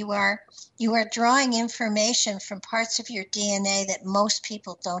though you are drawing information from parts of your DNA that most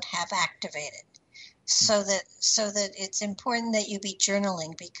people don't have activated. So that it's important that you be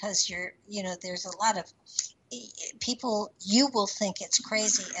journaling, because there's a lot of people, you will think it's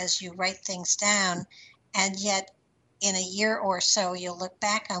crazy as you write things down, and yet in a year or so you'll look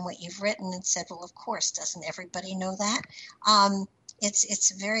back on what you've written and said, well, of course, doesn't everybody know that?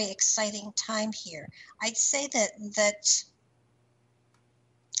 It's a very exciting time here. I'd say that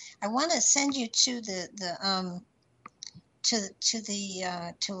I want to send you to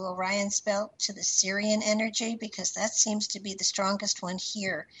to Orion's belt, to the Sirian energy, because that seems to be the strongest one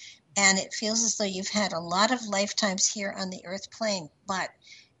here. And it feels as though you've had a lot of lifetimes here on the earth plane, but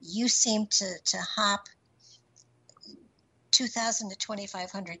you seem to hop 2,000 to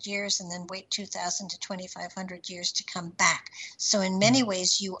 2,500 years and then wait 2,000 to 2,500 years to come back. So in many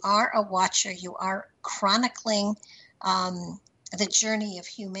ways, you are a watcher. You are chronicling the journey of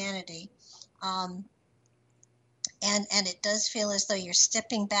humanity. And it does feel as though you're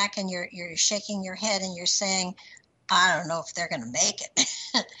stepping back and you're shaking your head and you're saying, I don't know if they're going to make it.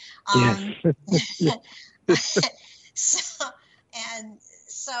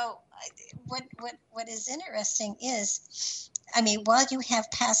 So what is interesting is, while you have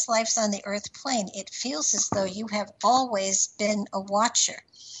past lives on the earth plane, it feels as though you have always been a watcher,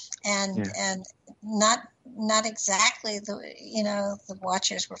 and not exactly the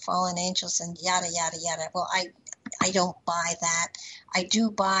watchers were fallen angels and yada yada yada. Well, I don't buy that. I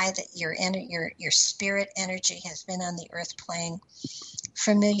do buy that your spirit energy has been on the earth plane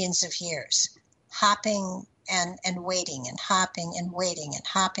for millions of years, hopping and waiting and hopping and waiting and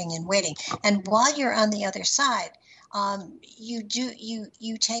hopping and waiting. And while you're on the other side, you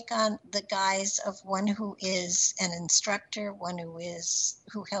take on the guise of one who is an instructor, one who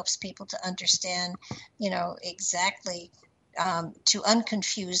helps people to understand, exactly, to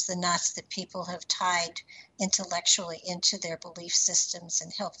unconfuse the knots that people have tied intellectually into their belief systems,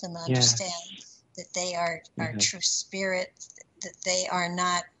 and help them understand that they are true spirit, that they are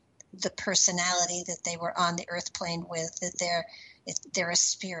not the personality that they were on the earth plane with, that they're a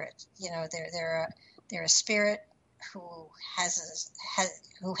spirit. They're a spirit who has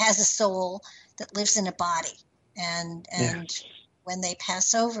a soul that lives in a body, and when they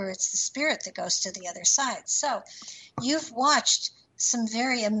pass over, it's the spirit that goes to the other side. So you've watched some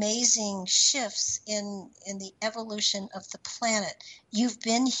very amazing shifts in the evolution of the planet. You've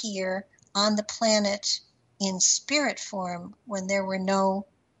been here on the planet in spirit form when there were no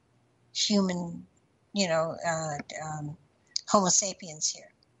human, Homo sapiens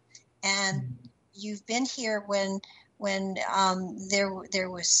here, and you've been here when there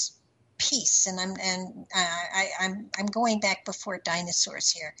was peace, and I'm going back before dinosaurs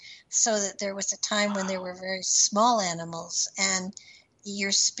here, so that there was a time when there were very small animals, and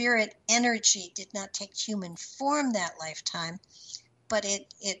your spirit energy did not take human form that lifetime, but it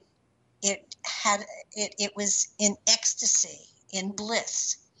was in ecstasy, in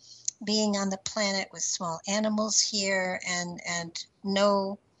bliss, being on the planet with small animals here, and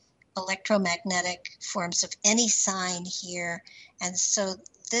no electromagnetic forms of any sign here. And so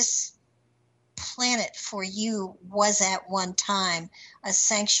this planet for you was at one time a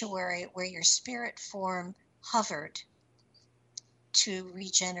sanctuary where your spirit form hovered to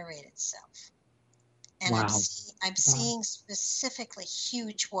regenerate itself. And Wow. I'm seeing specifically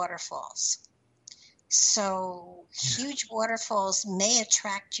huge waterfalls. So huge waterfalls may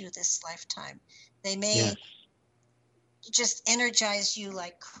attract you this lifetime. They may just energize you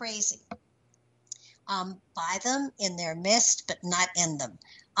like crazy. By them, in their midst, but not in them.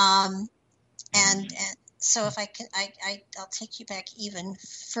 And so if I can, I'll take you back even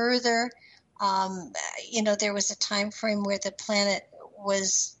further. There was a time frame where the planet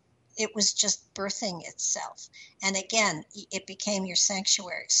was just birthing itself, and again, it became your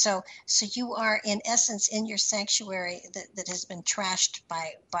sanctuary. So you are in essence in your sanctuary that has been trashed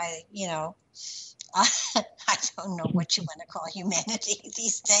by I don't know what you want to call humanity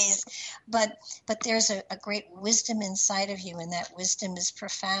these days, but there's a great wisdom inside of you, and that wisdom is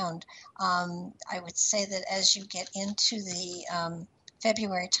profound. I would say that as you get into the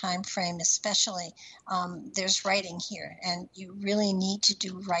February time frame especially, there's writing here, and you really need to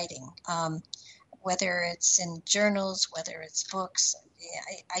do writing, whether it's in journals, whether it's books.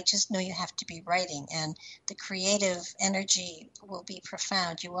 I just know you have to be writing, and the creative energy will be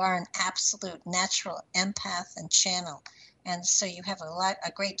profound. You are an absolute natural empath and channel, and so you have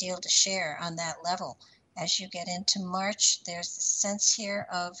a great deal to share on that level. As you get into March, there's the sense here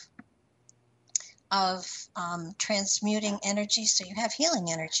of transmuting energy, so you have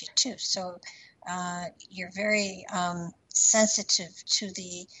healing energy too. So you're very sensitive to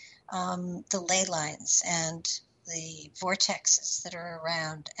the ley lines and the vortexes that are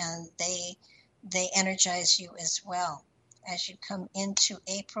around, and they energize you as well. As you come into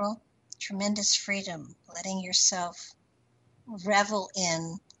April, tremendous freedom, letting yourself revel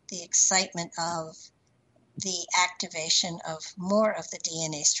in the excitement of the activation of more of the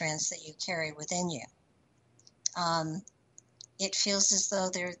DNA strands that you carry within you. It feels as though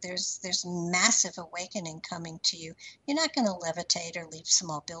there's massive awakening coming to you. You're not going to levitate or leap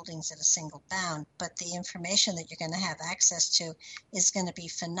small buildings at a single bound, but the information that you're going to have access to is going to be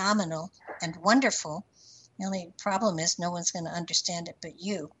phenomenal and wonderful. The only problem is no one's going to understand it but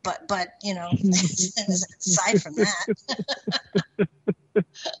you. But aside from that,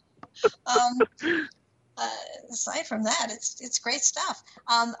 aside from that, it's great stuff.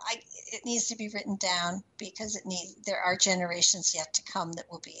 It needs to be written down because there are generations yet to come that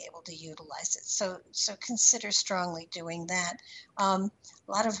will be able to utilize it. So consider strongly doing that. A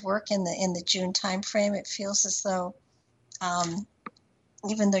lot of work in the June time frame. It feels as though,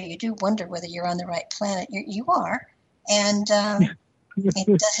 even though you do wonder whether you're on the right planet, you are, and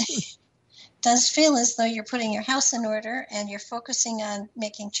it does feel as though you're putting your house in order and you're focusing on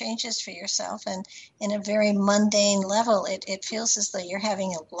making changes for yourself. And in a very mundane level, it feels as though you're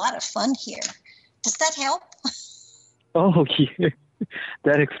having a lot of fun here. Does that help? Oh, yeah.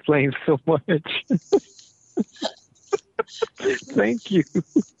 That explains so much. Thank you.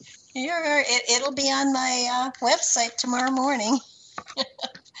 It'll be on my website tomorrow morning.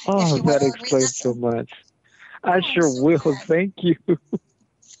 Oh, that explains so much. I sure will. Glad. Thank you.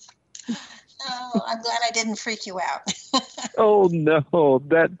 Oh, I'm glad I didn't freak you out. Oh, no.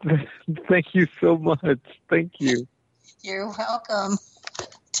 Thank you so much. Thank you. You're welcome.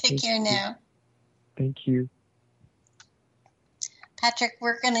 Take care now. Thank you. Patrick,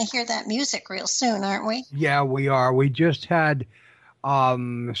 we're going to hear that music real soon, aren't we? Yeah, we are. We just had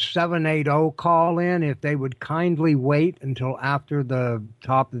 780 call in. If they would kindly wait until after the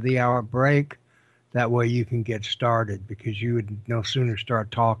top of the hour break, that way you can get started, because you would no sooner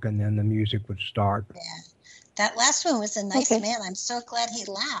start talking than the music would start. Yeah. That last one was a nice man. I'm so glad he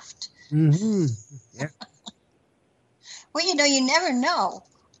laughed. Mm-hmm. Yeah. Well, you never know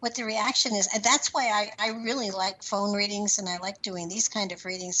what the reaction is. And that's why I really like phone readings, and I like doing these kind of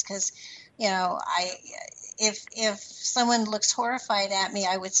readings, because, if someone looks horrified at me,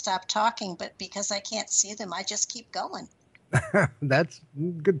 I would stop talking. But because I can't see them, I just keep going. That's a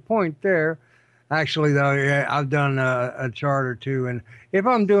good point there. Actually, though, yeah, I've done a chart or two, and if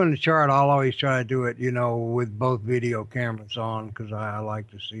I'm doing the chart, I'll always try to do it, with both video cameras on, because I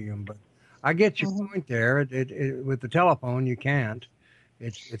like to see them. But I get your point there. With the telephone, you can't,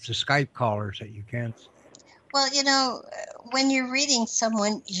 It's the Skype callers that you can't. Well, you know, when you're reading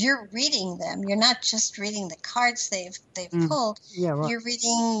someone, you're reading them. You're not just reading the cards they've pulled. Yeah, right. You're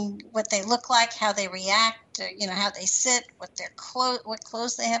reading what they look like, how they react, you know, how they sit, what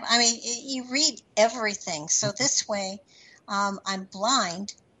clothes they have. I mean, you read everything. So this way, I'm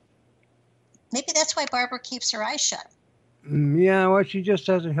blind. Maybe that's why Barbara keeps her eyes shut. Yeah, well, she just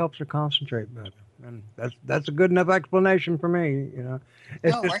says it helps her concentrate better. And that's a good enough explanation for me, you know.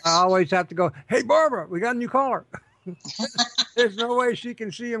 It's just I always have to go, hey, Barbara, we got a new caller. There's no way she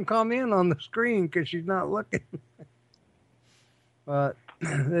can see him come in on the screen because she's not looking. But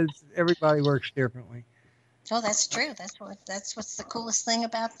everybody works differently. Oh, that's true. That's what's the coolest thing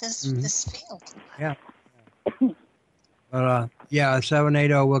about this field. Yeah. But yeah,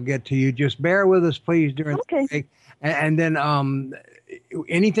 780 will get to you. Just bear with us, please, during the break. And then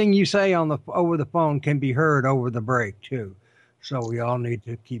anything you say over the phone can be heard over the break too. So we all need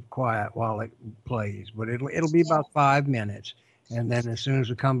to keep quiet while it plays. But it'll be about 5 minutes, and then as soon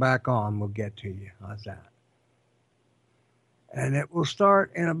as we come back on, we'll get to you. How's that? And it will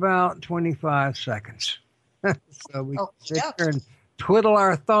start in about 25 seconds. So we can sit here and twiddle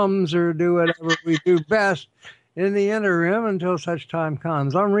our thumbs or do whatever we do best in the interim until such time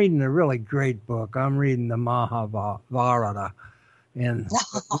comes. I'm reading a really great book. I'm reading the Mahabharata in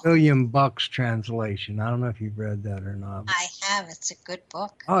William Buck's translation. I don't know if you've read that or not. I have. It's a good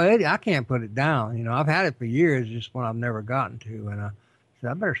book. Oh, I can't put it down. You know, I've had it for years, just one I've never gotten to. And I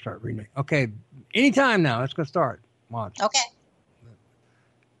said, I better start reading it. Okay, anytime now. Let's go start. Watch. Okay.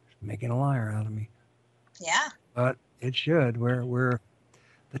 It's making a liar out of me. Yeah. But it should. The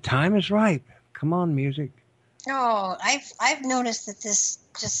time is ripe. Come on, music. Oh, I've noticed that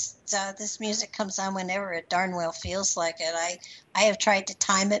this music comes on whenever it darn well feels like it. I have tried to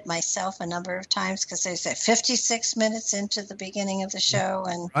time it myself a number of times because they said 56 minutes into the beginning of the show,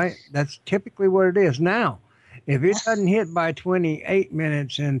 and right, that's typically what it is now. If it doesn't hit by 28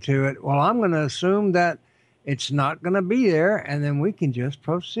 minutes into it, well, I'm going to assume that it's not going to be there, and then we can just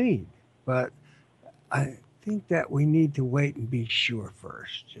proceed. But I think that we need to wait and be sure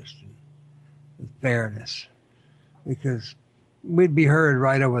first, just in fairness. Because we'd be heard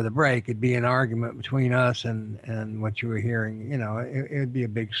right over the break. It'd be an argument between us and what you were hearing. You know, it'd be a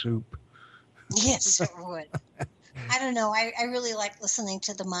big soup. Yes, it would. I don't know. I really like listening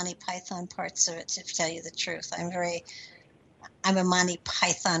to the Monty Python parts of it, to tell you the truth. I'm a Monty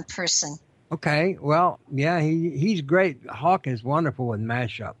Python person. Okay. Well, yeah, he's great. Hawk is wonderful with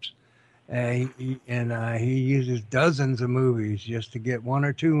mashups. He uses dozens of movies just to get one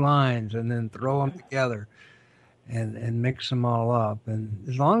or two lines and then throw them together. And mix them all up. And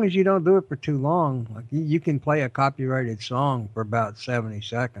as long as you don't do it for too long, like you can play a copyrighted song for about 70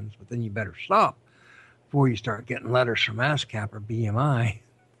 seconds, but then you better stop before you start getting letters from ASCAP or BMI.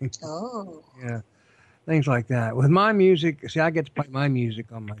 Oh. Yeah, things like that. With my music, see, I get to play my music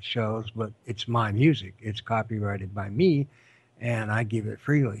on my shows, but it's my music. It's copyrighted by me, and I give it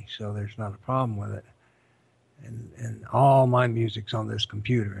freely, so there's not a problem with it. And all my music's on this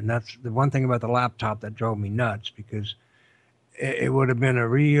computer. And that's the one thing about the laptop that drove me nuts, because it would have been a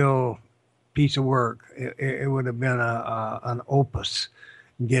real piece of work. It would have been an opus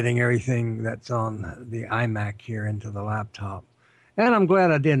getting everything that's on the iMac here into the laptop. And I'm glad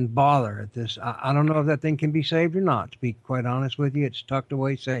I didn't bother at this. I don't know if that thing can be saved or not. To be quite honest with you, it's tucked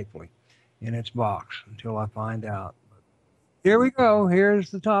away safely in its box until I find out. Here we go. Here's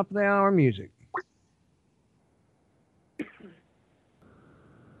the top of the hour music.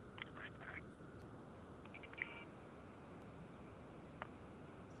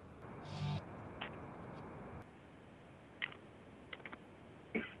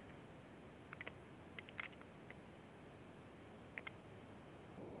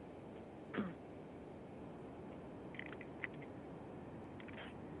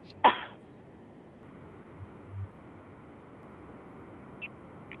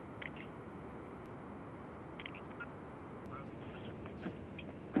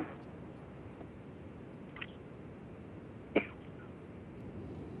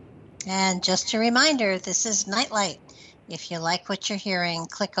 And just a reminder, this is Nightlight. If you like what you're hearing,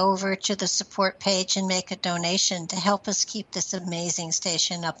 click over to the support page and make a donation to help us keep this amazing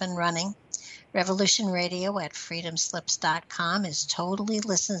station up and running. Revolution Radio at freedomslips.com is totally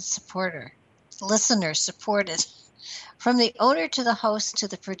listener supported. From the owner to the host to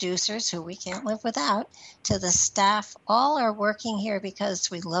the producers, who we can't live without, to the staff, all are working here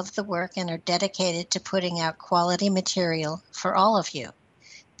because we love the work and are dedicated to putting out quality material for all of you.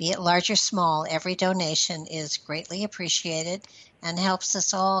 Be it large or small, every donation is greatly appreciated, and helps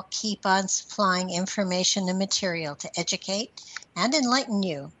us all keep on supplying information and material to educate and enlighten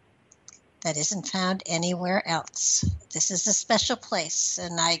you that isn't found anywhere else. This is a special place,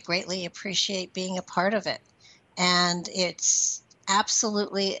 and I greatly appreciate being a part of it. And it's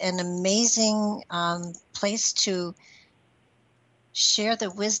absolutely an amazing place to share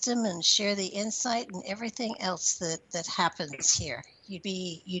the wisdom and share the insight and everything else that happens here. You'd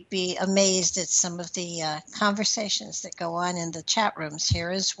be amazed at some of the conversations that go on in the chat rooms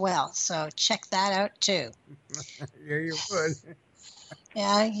here as well. So check that out too. Yeah, you would.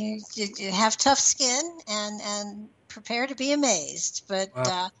 Yeah, you have tough skin and prepare to be amazed. But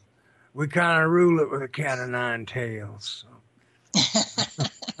we kind of rule it with a cat of nine tails. So.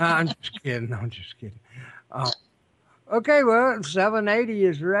 I'm just kidding. Okay, well, 780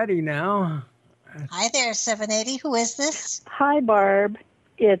 is ready now. Hi there, 780. Who is this? Hi, Barb.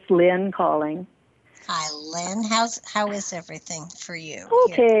 It's Lynn calling. Hi, Lynn. How is everything for you?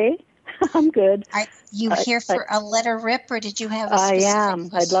 Okay. I'm good. Are you here for a letter rip, or did you have a I specific am.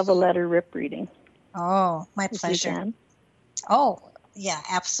 question? I'd love a letter rip reading. Oh, my pleasure. Oh, yeah,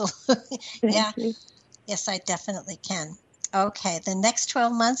 absolutely. Thank you. Yes, I definitely can. Okay, the next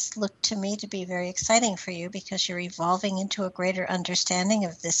 12 months look to me to be very exciting for you because you're evolving into a greater understanding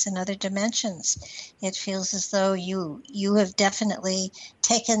of this and other dimensions. It feels as though you have definitely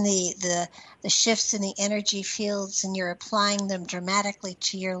taken the shifts in the energy fields and you're applying them dramatically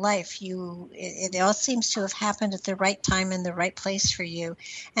to your life. It all seems to have happened at the right time in the right place for you,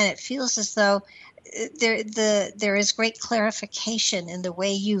 and it feels as though there is great clarification in the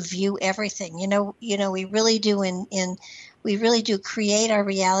way you view everything. We really do we really do create our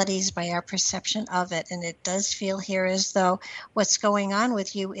realities by our perception of it, and it does feel here as though what's going on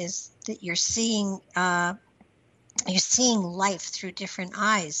with you is that you're seeing life through different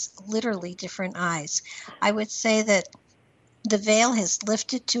eyes, literally different eyes. I would say that the veil has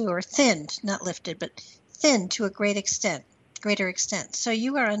lifted to, or thinned, not lifted, but thinned to a greater extent. So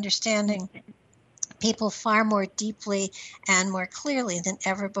you are understanding people far more deeply and more clearly than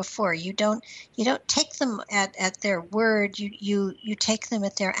ever before. You don't take them at their word. You take them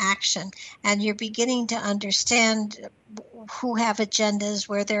at their action, and you're beginning to understand who have agendas,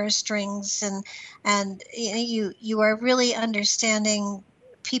 where there are strings, and you are really understanding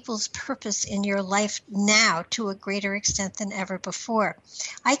people's purpose in your life now to a greater extent than ever before.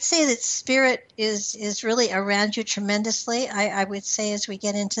 I'd say that spirit is really around you tremendously. I would say as we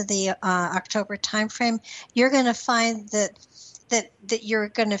get into the October timeframe, you're going to find that you're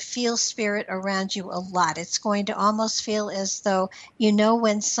going to feel spirit around you a lot. It's going to almost feel as though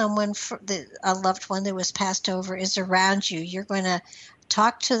when someone, a loved one that was passed over, is around you, you're going to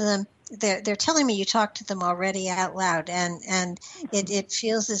talk to them. They're telling me you talk to them already out loud, and it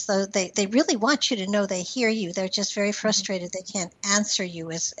feels as though they really want you to know they hear you. They're just very frustrated they can't answer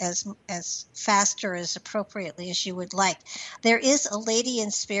you as fast or as appropriately as you would like. There is a lady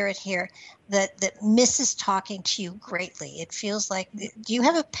in spirit here that misses talking to you greatly. It feels like, do you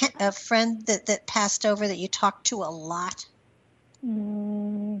have a friend that passed over that you talk to a lot?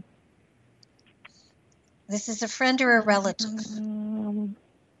 This is a friend or a relative?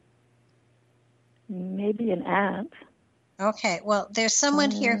 Maybe an aunt. Okay, well, there's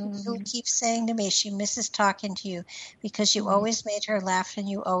someone here who keeps saying to me she misses talking to you because you always made her laugh and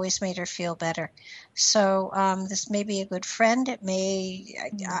you always made her feel better. So this may be a good friend. It may.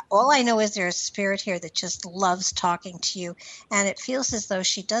 All I know is there's a spirit here that just loves talking to you, and it feels as though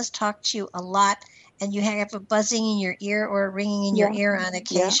she does talk to you a lot, and you have a buzzing in your ear or a ringing in your ear on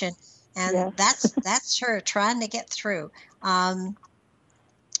occasion, and that's her trying to get through.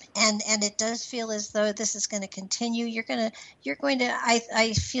 And it does feel as though this is going to continue.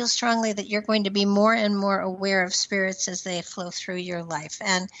 I feel strongly that you're going to be more and more aware of spirits as they flow through your life.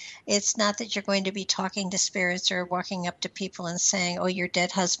 And it's not that you're going to be talking to spirits or walking up to people and saying, oh, your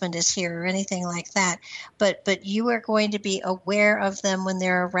dead husband is here or anything like that. But you are going to be aware of them when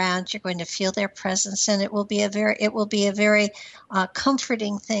they're around. You're going to feel their presence, and it will be a very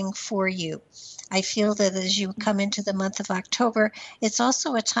comforting thing for you. I feel that as you come into the month of October, it's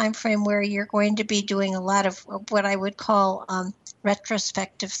also a time frame where you're going to be doing a lot of what I would call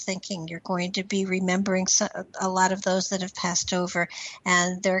retrospective thinking. You're going to be remembering a lot of those that have passed over,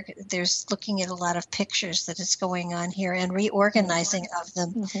 and there's looking at a lot of pictures that is going on here and reorganizing of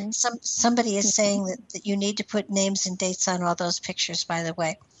them. Mm-hmm. Somebody is saying that you need to put names and dates on all those pictures, by the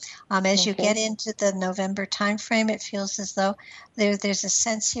way. As you get into the November time frame, it feels as though there's a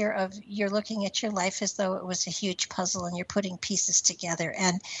sense here of you're looking at your life as though it was a huge puzzle and you're putting pieces together.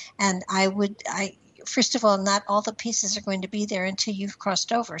 And first of all, not all the pieces are going to be there until you've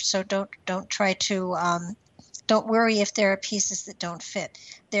crossed over. So don't try to don't worry if there are pieces that don't fit.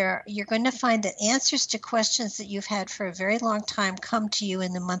 You're going to find that answers to questions that you've had for a very long time come to you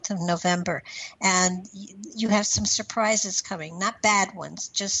in the month of November. And you have some surprises coming, not bad ones,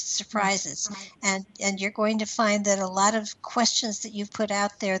 just surprises. And you're going to find that a lot of questions that you've put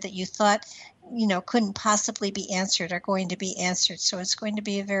out there that you thought, couldn't possibly be answered are going to be answered. So it's going to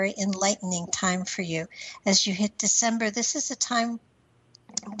be a very enlightening time for you. As you hit December, this is a time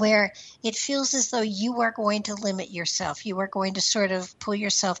where it feels as though you are going to limit yourself. You are going to sort of pull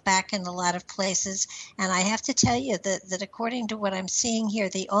yourself back in a lot of places. And I have to tell you that according to what I'm seeing here,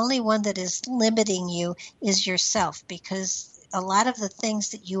 the only one that is limiting you is yourself, because a lot of the things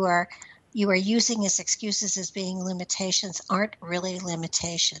that you are using as excuses as being limitations aren't really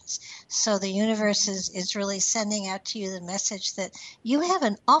limitations. So the universe is really sending out to you the message that you have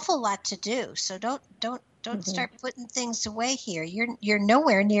an awful lot to do. So don't start putting things away here. You're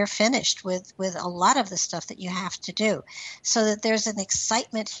nowhere near finished with a lot of the stuff that you have to do. So that there's an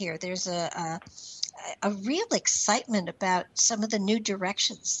excitement here. There's a real excitement about some of the new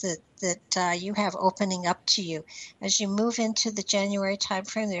directions that you have opening up to you. As you move into the January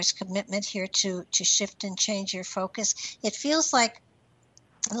timeframe, there's commitment here to shift and change your focus. It feels like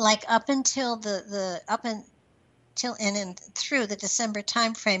up until and through the December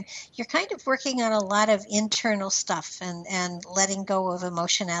timeframe, you're kind of working on a lot of internal stuff and letting go of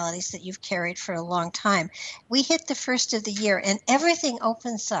emotionalities that you've carried for a long time. We hit the first of the year and everything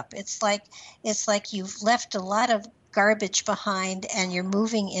opens up. It's like you've left a lot of garbage behind and you're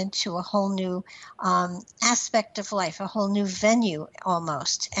moving into a whole new aspect of life, a whole new venue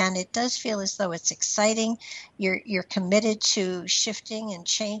almost. And it does feel as though it's exciting. You're committed to shifting and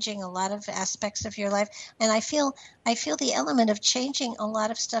changing a lot of aspects of your life. And I feel the element of changing a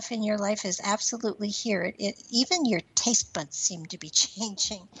lot of stuff in your life is absolutely here. Even your taste buds seem to be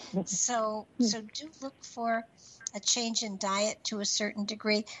changing. So do look for a change in diet to a certain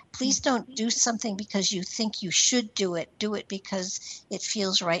degree. Please don't do something because you think you should do it. Do it because it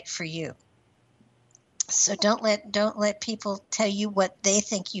feels right for you. So don't let people tell you what they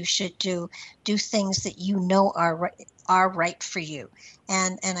think you should do. Do things that you know are right for you.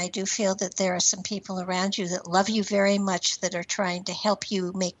 And I do feel that there are some people around you that love you very much, that are trying to help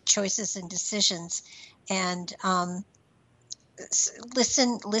you make choices and decisions. And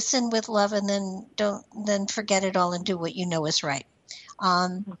listen with love, and then forget it all and do what you know is right.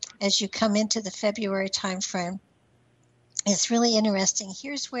 As you come into the February timeframe, it's really interesting.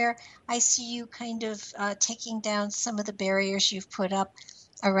 Here's where I see you kind of taking down some of the barriers you've put up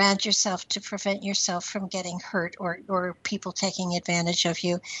around yourself to prevent yourself from getting hurt or people taking advantage of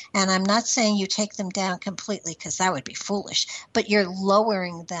you. And I'm not saying you take them down completely, because that would be foolish, but you're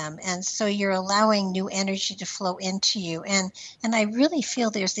lowering them. And so you're allowing new energy to flow into you. And I really feel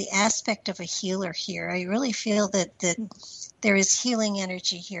there's the aspect of a healer here. I really feel that there is healing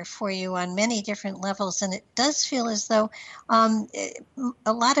energy here for you on many different levels. And it does feel as though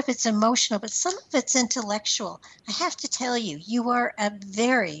a lot of it's emotional, but some of it's intellectual. I have to tell you, you are a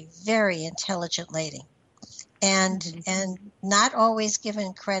very, very intelligent lady, and not always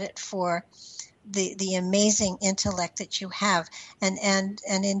given credit for the amazing intellect that you have. And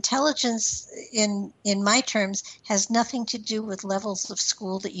intelligence in my terms has nothing to do with levels of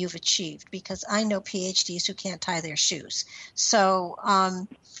school that you've achieved, because I know PhDs who can't tie their shoes. So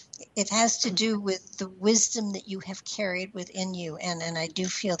it has to do with the wisdom that you have carried within you. And I do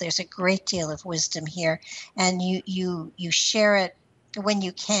feel there's a great deal of wisdom here, and you share it when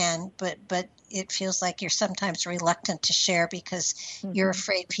you can, but it feels like you're sometimes reluctant to share because you're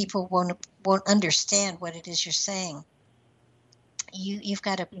afraid people won't understand what it is you're saying. You've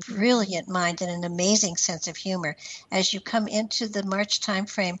got a brilliant mind and an amazing sense of humor. As you come into the March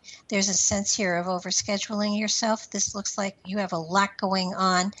timeframe, there's a sense here of overscheduling yourself. This looks like you have a lot going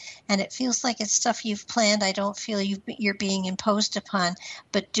on, and it feels like it's stuff you've planned. I don't feel you're being imposed upon,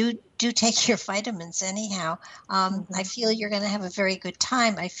 but do take your vitamins anyhow. I feel you're going to have a very good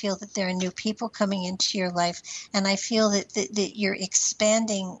time. I feel that there are new people coming into your life, and I feel that you're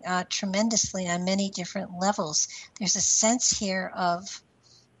expanding tremendously on many different levels. There's a sense here of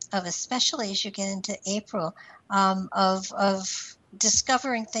especially as you get into April, of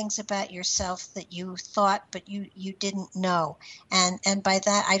discovering things about yourself that you thought but you didn't know. And by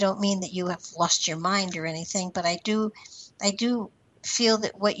that I don't mean that you have lost your mind or anything, but I do feel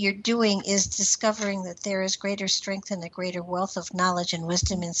that what you're doing is discovering that there is greater strength and a greater wealth of knowledge and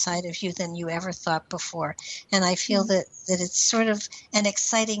wisdom inside of you than you ever thought before. And I feel that it's sort of an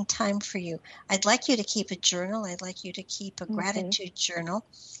exciting time for you. I'd like you to keep a journal. I'd like you to keep a gratitude journal.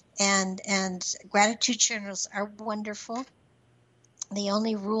 And gratitude journals are wonderful. The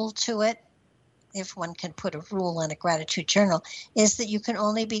only rule to it if one can put a rule on a gratitude journal, is that you can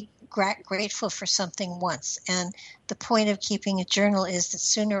only be grateful for something once. And the point of keeping a journal is that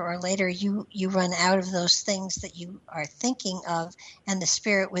sooner or later you run out of those things that you are thinking of, and the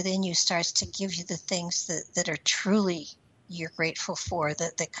spirit within you starts to give you the things that are truly you're grateful for,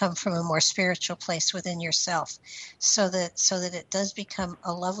 that come from a more spiritual place within yourself, so that it does become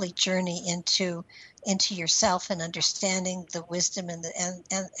a lovely journey into yourself and understanding the wisdom and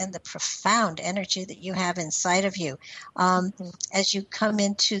the profound energy that you have inside of you. As you come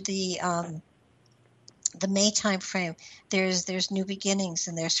into the May time frame, there's new beginnings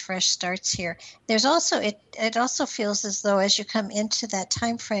and there's fresh starts here. There's also it also feels as though as you come into that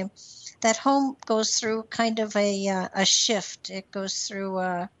time frame, that home goes through kind of a shift. It goes through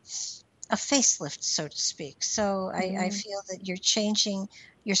a facelift, so to speak. So I feel that you're changing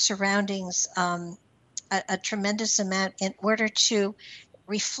your surroundings a tremendous amount in order to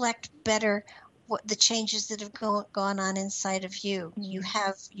reflect better what the changes that have gone on inside of you. You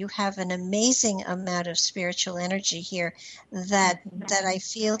have an amazing amount of spiritual energy here that I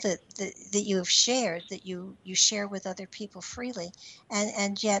feel that you have shared, that you share with other people freely,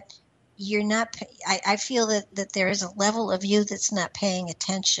 and yet you're not. I feel that there is a level of you that's not paying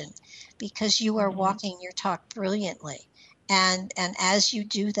attention, because you are walking your talk brilliantly. And as you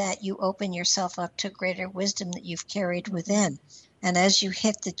do that, you open yourself up to greater wisdom that you've carried within. And as you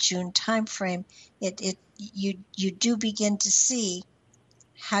hit the June time frame, you do begin to see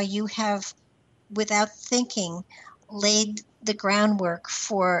how you have, without thinking, laid the groundwork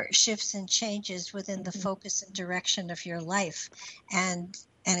for shifts and changes within the focus and direction of your life. And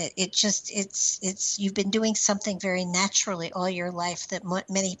it's you've been doing something very naturally all your life that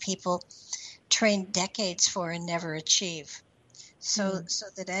many people train decades for and never achieve. So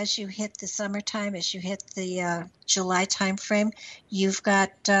that as you hit the summertime, as you hit the July time frame, you've got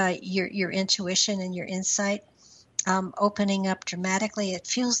your intuition and your insight opening up dramatically. It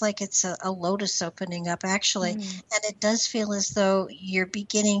feels like it's a lotus opening up, actually. And it does feel as though you're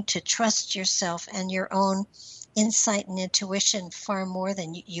beginning to trust yourself and your own insight and intuition far more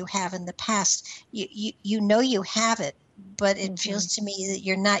than you have in the past. You know you have it, but it feels to me that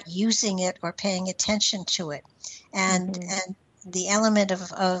you're not using it or paying attention to it. And the element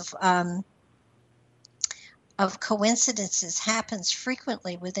of coincidences happens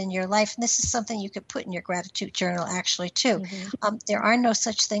frequently within your life. And this is something you could put in your gratitude journal, actually, too. There are no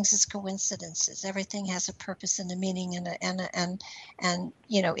such things as coincidences. Everything has a purpose and a meaning and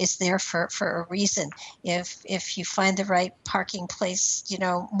is there for a reason. If you find the right parking place,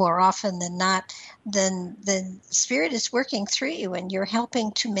 more often than not, then Spirit is working through you, and you're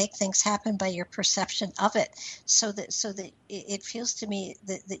helping to make things happen by your perception of it. So that it feels to me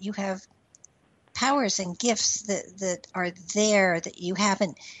that you have powers and gifts that are there, that you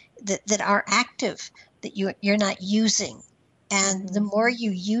haven't, that are active, that you're not using. And the more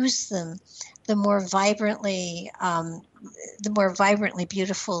you use them, the more vibrantly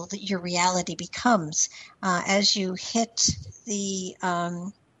beautiful that your reality becomes. As you hit the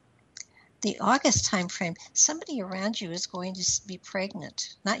August time frame, somebody around you is going to be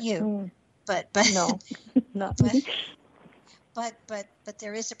pregnant. Not you, but no, not me. But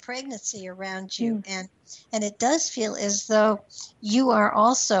there is a pregnancy around you, and it does feel as though you are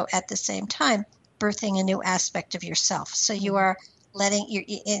also at the same time birthing a new aspect of yourself. So you are letting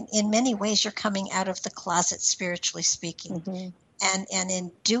in many ways you're coming out of the closet, spiritually speaking, and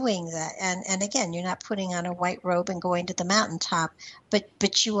in doing that, and again, you're not putting on a white robe and going to the mountaintop,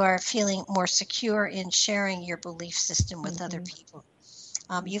 but you are feeling more secure in sharing your belief system with other people.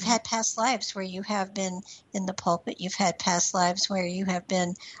 You've had past lives where you have been in the pulpit. You've had past lives where you have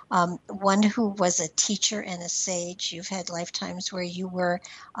been one who was a teacher and a sage. You've had lifetimes where you were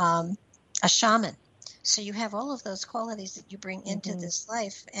a shaman. So you have all of those qualities that you bring into this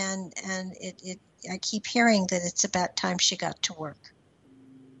life, and I keep hearing that it's about time she got to work.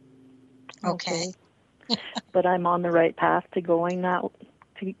 Okay. But I'm on the right path to going now,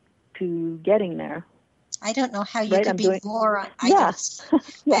 to getting there. I don't know how you could be more on. I don't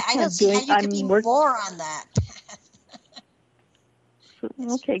see how you could be more on that.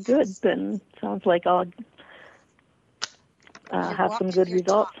 Okay, good. Then sounds like I'll have some good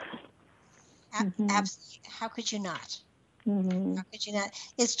results. Absolutely. How could you not? How could you not?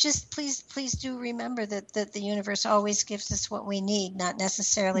 It's just please do remember that the universe always gives us what we need, not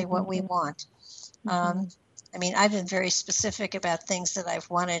necessarily what we want. I mean, I've been very specific about things that I've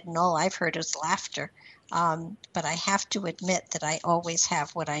wanted, and all I've heard is laughter. But I have to admit that I always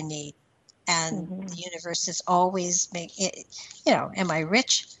have what I need. And the universe is always am I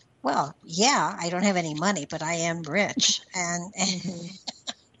rich? Well, yeah, I don't have any money, but I am rich. And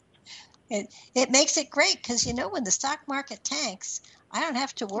It makes it great because, when the stock market tanks, I don't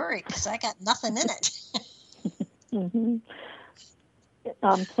have to worry because I got nothing in it. Mm-hmm.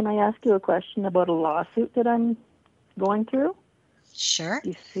 Can I ask you a question about a lawsuit that I'm going through? Sure. Do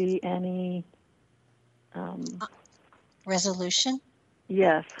you see any resolution?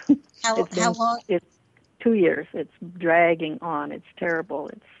 Yes. How long? It's 2 years. It's dragging on. It's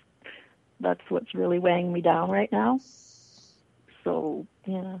terrible. That's what's really weighing me down right now. So,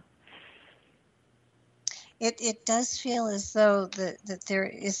 yeah. It does feel as though that there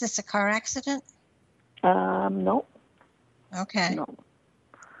is this a car accident? No. Okay. No.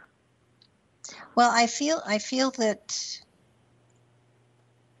 Well, I feel that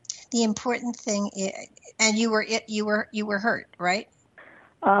the important thing is, and you were hurt, right?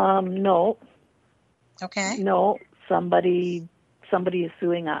 No. Okay. No. Somebody is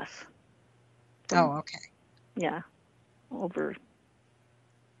suing us. Oh, okay. Yeah. Over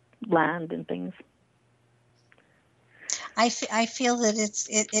land and things. I feel that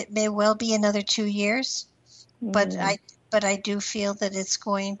it may well be another 2 years, but I do feel that it's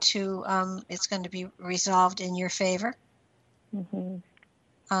going to be resolved in your favor. Mm-hmm.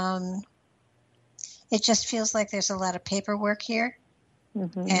 It just feels like there's a lot of paperwork here,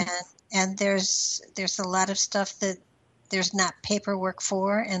 and there's a lot of stuff that there's not paperwork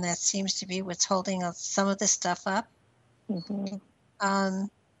for, and that seems to be what's holding some of this stuff up. Mm-hmm.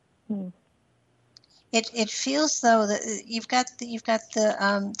 It feels though that you've got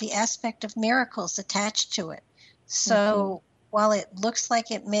the aspect of miracles attached to it. So while it looks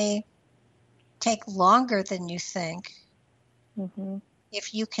like it may take longer than you think,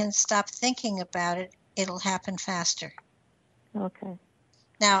 if you can stop thinking about it, it'll happen faster. Okay.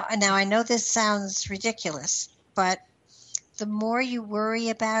 Now I know this sounds ridiculous, but the more you worry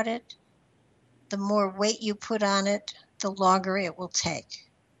about it, the more weight you put on it, the longer it will take.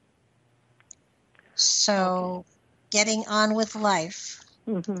 So getting on with life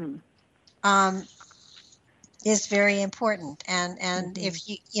is very important. And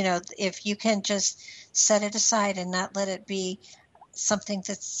if you can just set it aside and not let it be something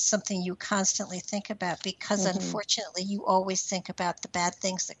you constantly think about, because unfortunately you always think about the bad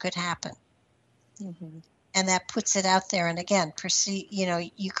things that could happen. And that puts it out there. And again,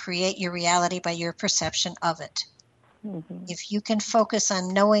 you create your reality by your perception of it. If you can focus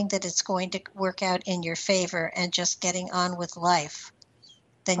on knowing that it's going to work out in your favor and just getting on with life,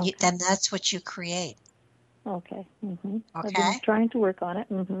 then that's what you create. Okay. Okay. I've been trying to work on it.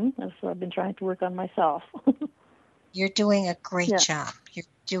 So I've been trying to work on myself. You're doing a great job. You're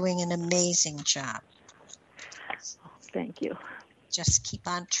doing an amazing job. Thank you. Just keep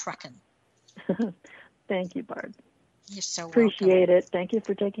on trucking. Thank you, Barb. You're so Appreciate it. Thank you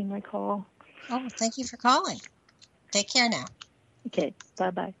for taking my call. Oh, thank you for calling. Take care now. Okay.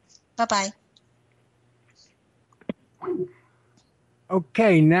 Bye-bye. Bye-bye.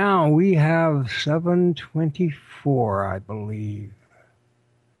 Okay, now we have 724, I believe.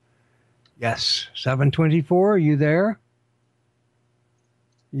 Yes, 724, are you there?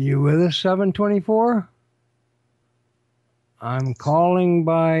 You with us, 724? I'm calling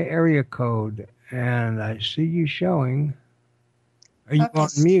by area code, and I see you showing. Are you on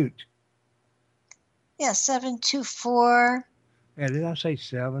mute? Yeah, 724. Yeah, did I say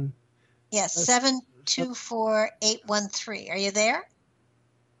 7? Yes, 724-813. Are you there?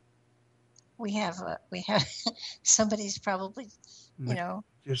 We have somebody's probably,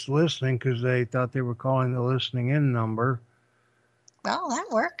 just listening because they thought they were calling the listening in number. Well, that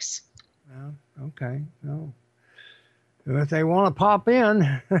works. Well, okay. No. If they want to pop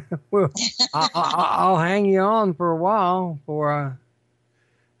in, well, I'll hang you on for a while before I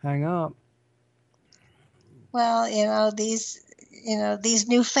hang up. Well, these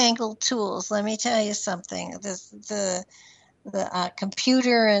newfangled tools. Let me tell you something. The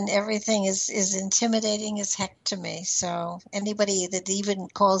computer and everything is intimidating as heck to me. So anybody that even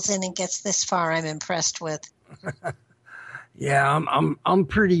calls in and gets this far, I'm impressed with. Yeah, I'm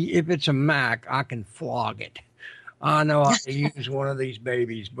pretty. If it's a Mac, I can flog it. I know I can use one of these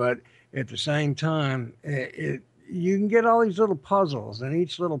babies, but at the same time, you can get all these little puzzles, and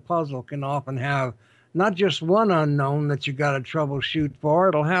each little puzzle can often have not just one unknown that you got to troubleshoot for.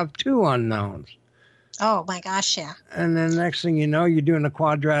 It'll have 2 unknowns. Oh my gosh, yeah. And then next thing you know, you're doing a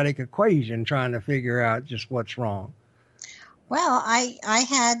quadratic equation trying to figure out just what's wrong. Well, I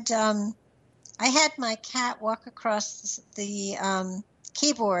had my cat walk across the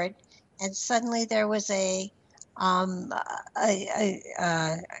keyboard, and suddenly there was a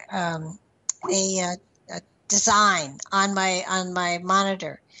design on my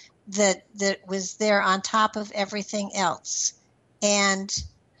monitor that was there on top of everything else, and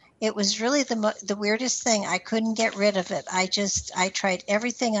It was really the weirdest thing. I couldn't get rid of it. I tried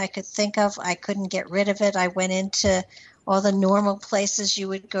everything I could think of. I couldn't get rid of it. I went into all the normal places you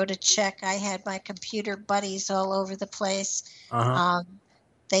would go to check. I had my computer buddies all over the place.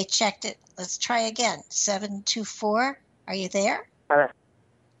 They checked it. Let's try again. 724. Are you there? Can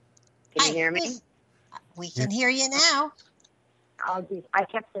you hear me? We can hear you now. Oh, geez. I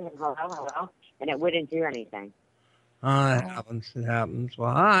kept saying hello, hello, and it wouldn't do anything. It happens. It happens.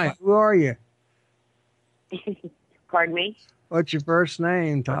 Well, hi. Who are you? Pardon me? What's your first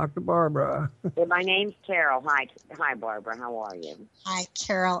name? Talk to Barbara. My name's Carol. Hi, Barbara. How are you? Hi,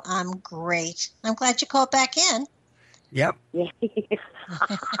 Carol. I'm great. I'm glad you called back in. Yep.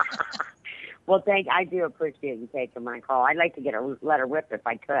 Well, I do appreciate you taking my call. I'd like to let her rip if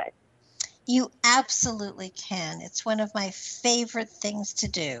I could. You absolutely can. It's one of my favorite things to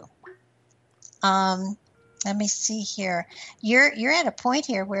do. Let me see here. You're at a point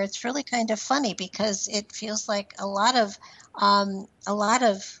here where it's really kind of funny because it feels like a lot of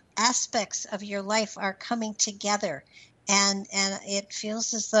aspects of your life are coming together, and it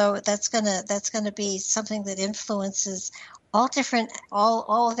feels as though that's gonna be something that influences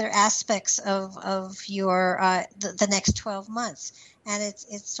all other aspects of your the next 12 months, and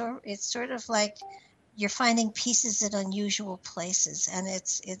it's sort of like you're finding pieces in unusual places, and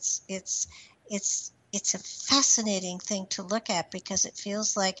it's a fascinating thing to look at because it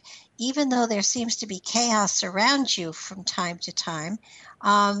feels like even though there seems to be chaos around you from time to time,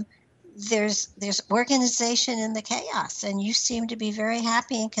 there's organization in the chaos, and you seem to be very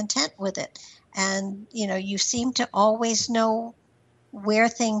happy and content with it. And, you seem to always know where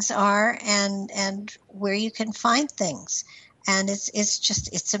things are and where you can find things. And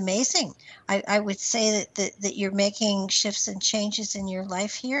it's amazing. I would say that you're making shifts and changes in your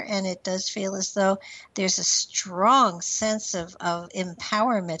life here, and it does feel as though there's a strong sense of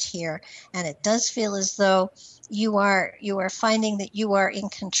empowerment here, and it does feel as though you are finding that you are in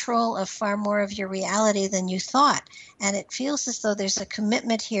control of far more of your reality than you thought, and it feels as though there's a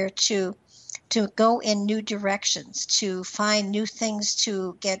commitment here to go in new directions, to find new things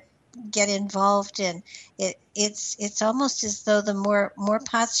to get involved in. It's almost as though the more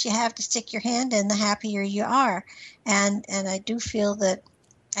pots you have to stick your hand in, the happier you are. And I do feel that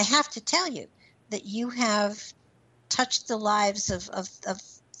I have to tell you that you have touched the lives of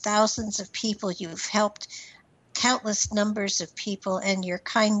thousands of people. You've helped countless numbers of people, and your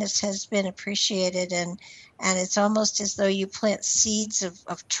kindness has been appreciated, and it's almost as though you plant seeds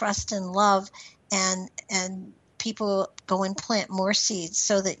of trust and love, and people go and plant more seeds,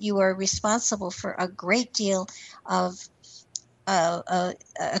 so that you are responsible for a great deal of a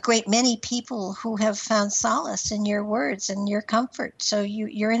great many people who have found solace in your words and your comfort. So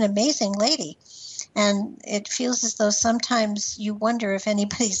you're an amazing lady, and it feels as though sometimes you wonder if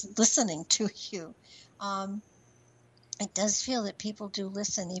anybody's listening to you. It does feel that people do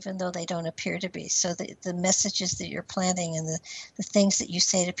listen, even though they don't appear to be. So the messages that you're planting and the things that you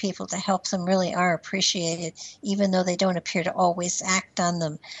say to people to help them really are appreciated, even though they don't appear to always act on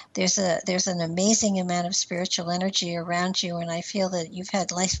them. There's an amazing amount of spiritual energy around you, and I feel that you've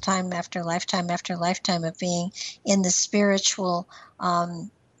had lifetime after lifetime after lifetime of being in the spiritual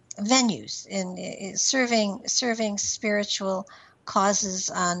venues, in serving spiritual causes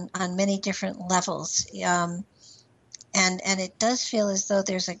on many different levels. And it does feel as though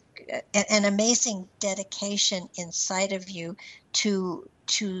there's an amazing dedication inside of you to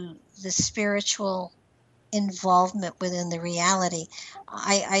the spiritual involvement within the reality.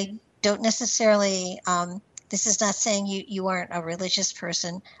 I don't necessarily, this is not saying you aren't a religious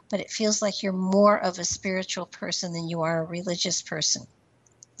person, but it feels like you're more of a spiritual person than you are a religious person.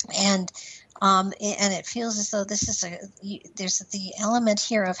 And it feels as though there's the element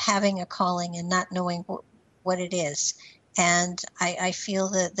here of having a calling and not knowing what it is. And I feel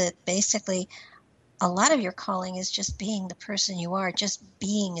that basically a lot of your calling is just being the person you are, just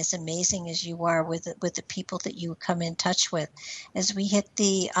being as amazing as you are with the people that you come in touch with. As we hit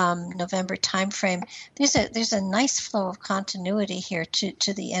the November timeframe, there's a nice flow of continuity here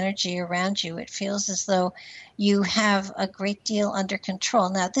to the energy around you. It feels as though you have a great deal under control.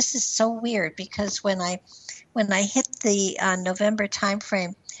 Now, this is so weird because when I hit the November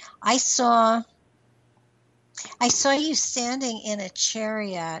timeframe, I saw you standing in a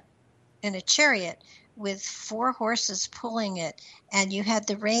chariot with 4 horses pulling it, and you had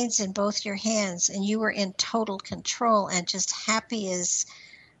the reins in both your hands, and you were in total control and just happy as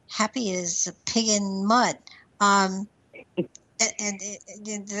a pig in mud. And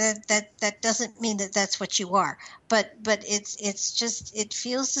that doesn't mean that that's what you are, but it's just, it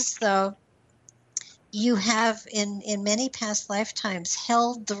feels as though you have in many past lifetimes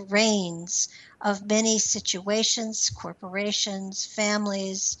held the reins of many situations, corporations,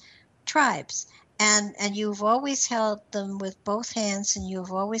 families, tribes. And you've always held them with both hands, and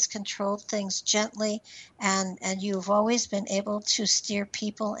you've always controlled things gently, and you've always been able to steer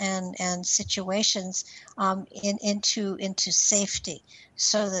people and situations into safety,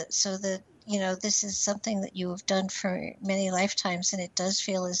 so that this is something that you have done for many lifetimes, and it does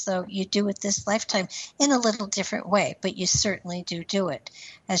feel as though you do it this lifetime in a little different way, but you certainly do it.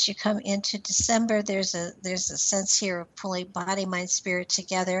 As you come into December, there's a sense here of pulling body, mind, spirit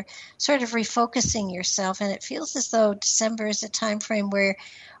together, sort of refocusing yourself, and it feels as though December is a time frame where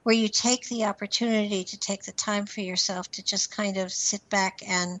you take the opportunity to take the time for yourself to just kind of sit back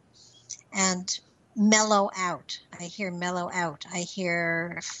and mellow out. I hear mellow out. I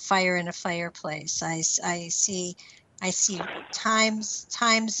hear fire in a fireplace. I see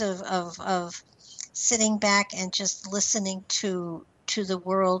times of sitting back and just listening to the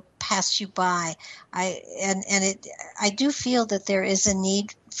world pass you by. I do feel that there is a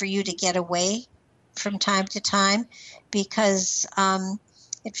need for you to get away from time to time, because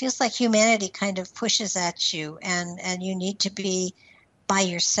it feels like humanity kind of pushes at you, and you need to be by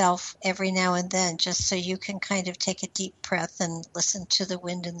yourself every now and then, just so you can kind of take a deep breath and listen to the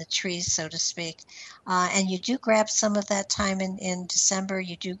wind in the trees, so to speak. And you do grab some of that time in December.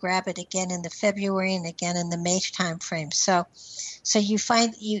 You do grab it again in the February and again in the May time frame. So you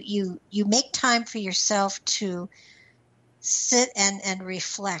find you make time for yourself to sit and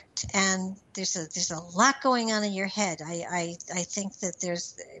reflect, and there's a lot going on in your head. I think that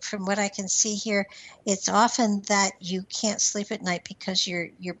there's, from what I can see here, it's often that you can't sleep at night because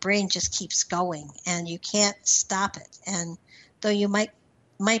your brain just keeps going and you can't stop it. And though you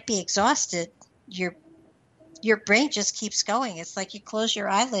might be exhausted, your brain just keeps going. It's like you close your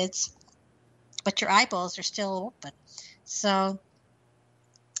eyelids, but your eyeballs are still open. So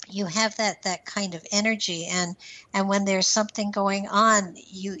you have that kind of energy, and when there's something going on,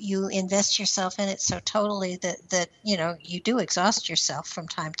 you invest yourself in it so totally that you do exhaust yourself from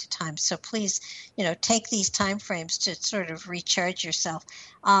time to time. So please, take these time frames to sort of recharge yourself.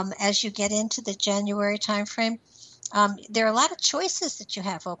 As you get into the January time frame, there are a lot of choices that you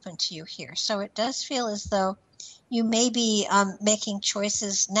have open to you here. So it does feel as though you may be making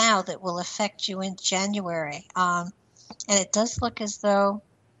choices now that will affect you in January. And it does look as though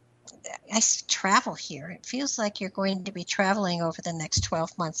I see travel here. It feels like you're going to be traveling over the next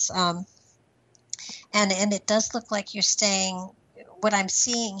 12 months. And it does look like you're staying. What I'm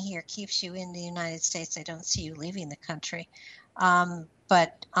seeing here keeps you in the United States. I don't see you leaving the country.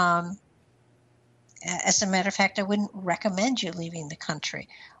 But as a matter of fact, I wouldn't recommend you leaving the country.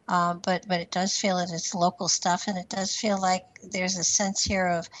 But it does feel that it's local stuff, and it does feel like there's a sense here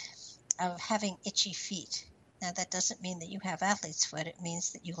of having itchy feet. Now, that doesn't mean that you have athlete's foot. It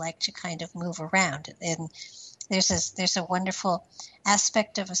means that you like to kind of move around. And there's a wonderful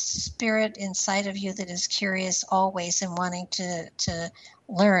aspect of a spirit inside of you that is curious always and wanting to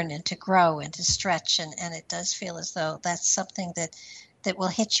learn and to grow and to stretch. And it does feel as though that's something that will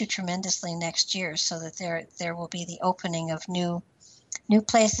hit you tremendously next year, so that there will be the opening of new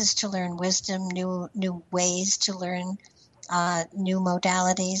places to learn wisdom, new ways to learn new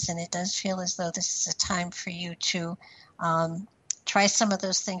modalities, and it does feel as though this is a time for you to try some of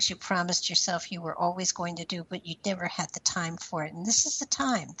those things you promised yourself you were always going to do, but you never had the time for it. And this is the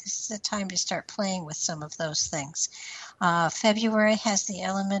time. This is the time to start playing with some of those things. February has the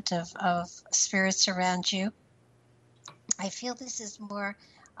element of spirits around you. I feel this is more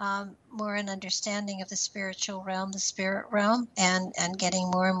an understanding of the spiritual realm, the spirit realm, and getting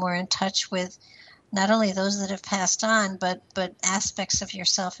more and more in touch with not only those that have passed on, but aspects of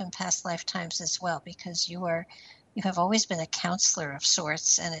yourself in past lifetimes as well, because you have always been a counselor of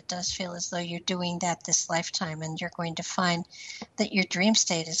sorts, and it does feel as though you're doing that this lifetime, and you're going to find that your dream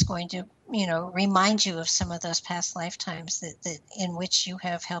state is going to, remind you of some of those past lifetimes that in which you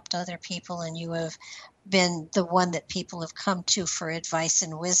have helped other people, and you have been the one that people have come to for advice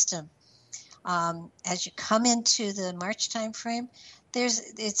and wisdom. As you come into the March time frame,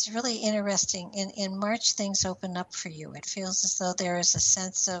 it's really interesting. In March, things open up for you. It feels as though there is a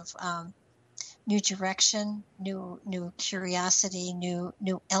sense of new direction, new curiosity,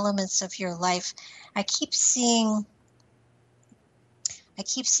 new elements of your life. I keep seeing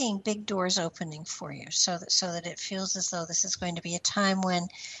big doors opening for you, so that it feels as though this is going to be a time when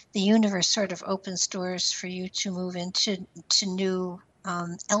the universe sort of opens doors for you to move into new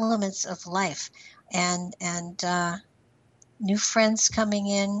elements of life, and new friends coming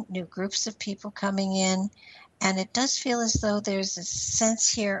in, new groups of people coming in. And it does feel as though there's a sense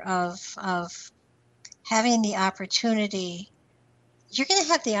here of having the opportunity, you're going to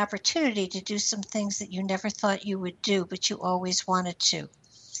have the opportunity to do some things that you never thought you would do, but you always wanted to.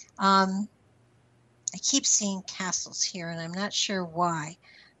 I keep seeing castles here, and I'm not sure why,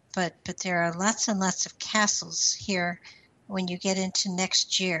 but there are lots and lots of castles here when you get into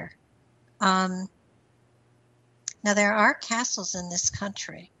next year. Now, there are castles in this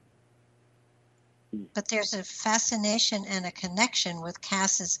country, but there's a fascination and a connection with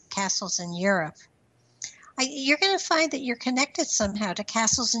castles in Europe. You're going to find that you're connected somehow to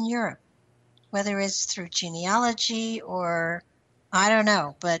castles in Europe, whether it's through genealogy or I don't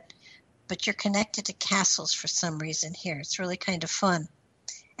know, but you're connected to castles for some reason here. It's really kind of fun.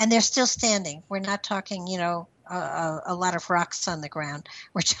 And they're still standing. We're not talking, a lot of rocks on the ground.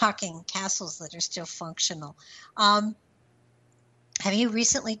 We're talking castles that are still functional. Have you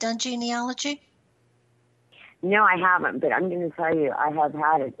recently done genealogy? No, I haven't, but I'm going to tell you, I have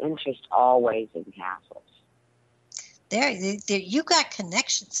had an interest always in castles. There, you got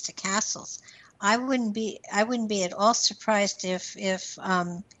connections to castles. I wouldn't be at all surprised if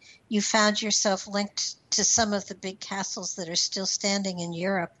you found yourself linked to some of the big castles that are still standing in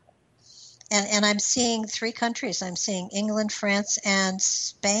Europe. And I'm seeing 3 countries. I'm seeing England, France, and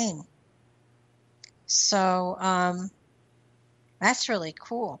Spain. So that's really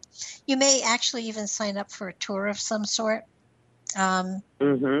cool. You may actually even sign up for a tour of some sort.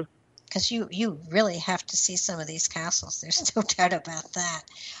 Because you really have to see some of these castles. There's no doubt about that.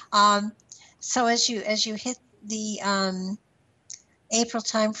 So as you hit the April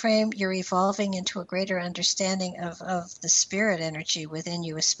timeframe, you're evolving into a greater understanding of the spirit energy within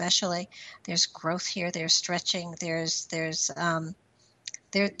you, especially. There's growth here. There's stretching. There's a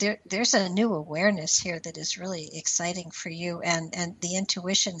new awareness here that is really exciting for you, and the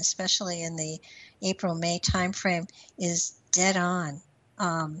intuition, especially in the April-May timeframe, is dead on.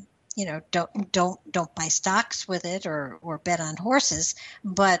 Don't buy stocks with it or bet on horses,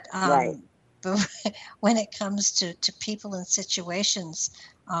 but right. But when it comes to people and situations,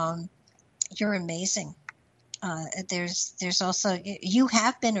 you're amazing. There's also, you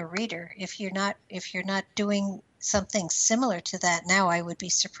have been a reader. If you're not doing something similar to that now, I would be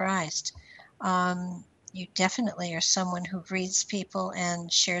surprised. You definitely are someone who reads people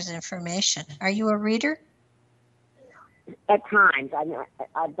and shares information. Are you a reader? At times.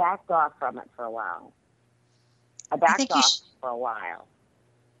 I backed off from it for a while. I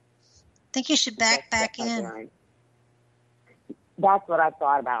think you should back in. That's what I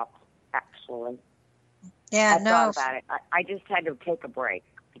thought about, actually. Yeah, I thought about it. I just had to take a break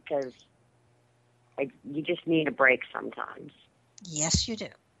because you just need a break sometimes. Yes, you do.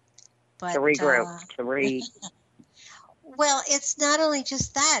 But, to regroup, to read. Well, it's not only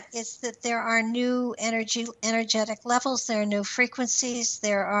just that. It's that there are new energetic levels. There are new frequencies.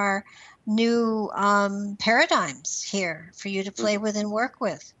 There are new paradigms here for you to play with and work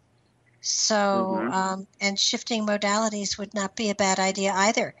with. So, and shifting modalities would not be a bad idea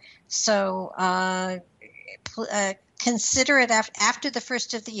either. So, consider it after the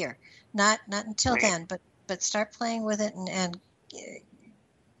first of the year, not until then, but start playing with it and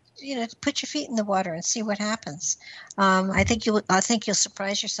put your feet in the water and see what happens. I think you'll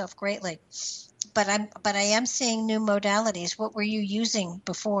surprise yourself greatly. But I am seeing new modalities. What were you using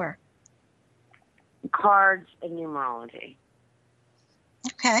before? Cards and numerology.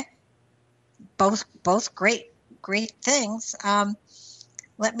 Okay. Both great things.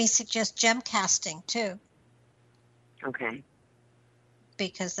 Let me suggest gem casting too. Okay.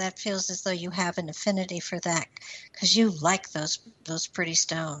 Because that feels as though you have an affinity for that, because you like those pretty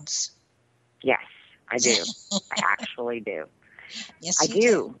stones. Yes, I do. I actually do. Yes, I you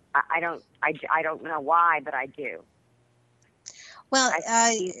do. I don't know why, but I do. Well,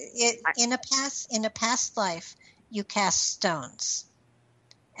 in a past life, you cast stones.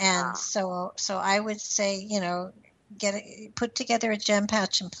 And so I would say, put together a gem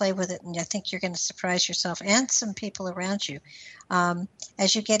pouch and play with it, and I think you're going to surprise yourself and some people around you.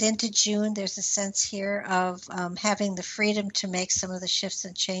 As you get into June, there's a sense here of having the freedom to make some of the shifts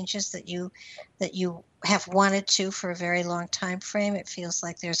and changes that you have wanted to for a very long time frame. It feels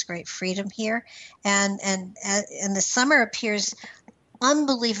like there's great freedom here, and the summer appears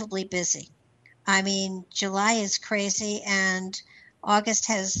unbelievably busy. I mean, July is crazy, and August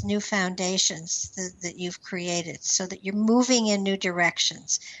has new foundations that you've created so that you're moving in new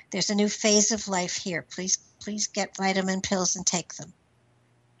directions. There's a new phase of life here. Please get vitamin pills and take them.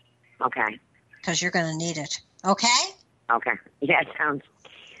 Okay. Because you're going to need it. Okay? Okay. Yeah,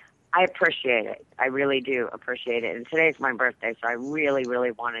 I appreciate it. I really do appreciate it. And today's my birthday, so I really, really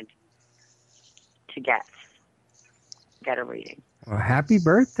wanted to get a reading. Well, happy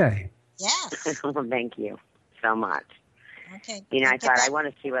birthday. Yes. Well, thank you so much. Okay. I thought I want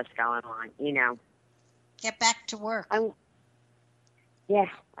to see what's going on, Get back to work. Yeah,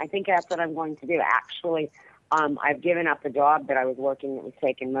 I think that's what I'm going to do. Actually, I've given up the job that I was working that was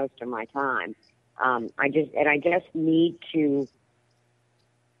taking most of my time. I just need to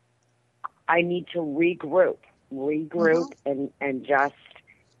regroup and just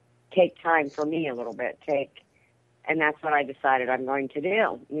take time for me a little bit. And that's what I decided I'm going to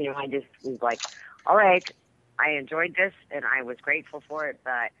do. I just was like, all right, I enjoyed this and I was grateful for it,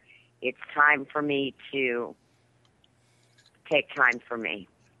 but it's time for me to take time for me.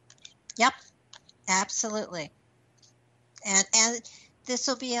 Yep, absolutely. And this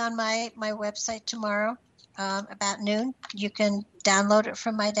will be on my website tomorrow about noon. You can download it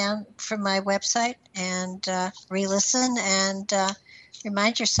from my website and re-listen and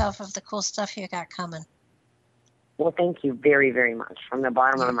remind yourself of the cool stuff you got coming. Well, thank you very, very much. From the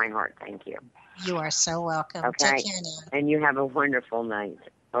bottom of my heart, thank you. You are so welcome. Okay. Take care now. And you have a wonderful night.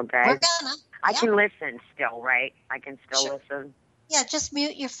 Okay. We're gonna. I can listen still, right? I can still listen. Yeah, just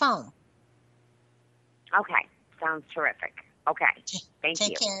mute your phone. Okay. Sounds terrific. Okay. Thank you.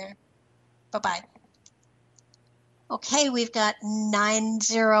 Take care. Bye-bye. Okay, we've got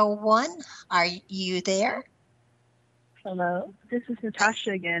 901. Are you there? Hello. This is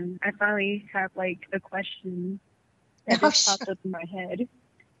Natasha again. I finally have a question that just popped up in my head.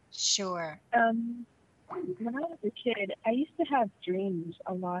 Sure. When I was a kid, I used to have dreams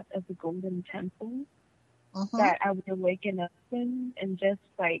a lot of the Golden Temple that I would awaken up in, and just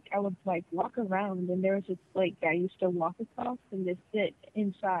I would walk around, and there was this lake that I used to walk across and just sit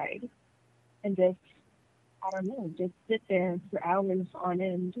inside and just, I don't know, just sit there for hours on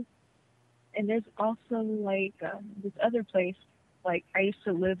end. And there's also this other place, I used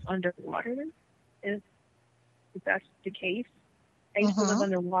to live underwater, if that's the case. I used to live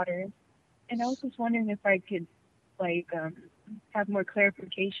underwater. And I was just wondering if I could have more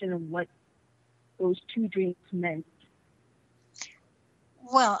clarification of what those two dreams meant.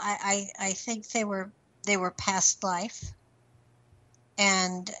 Well, I think they were past life.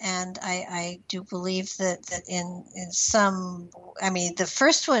 And I do believe that in some, the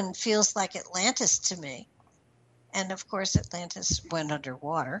first one feels like Atlantis to me. And of course Atlantis went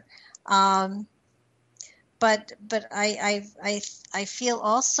underwater. But I feel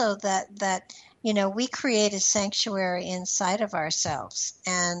also that we create a sanctuary inside of ourselves,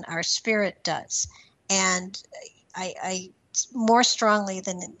 and our spirit does. And I more strongly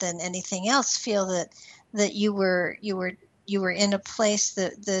than anything else feel that you were in a place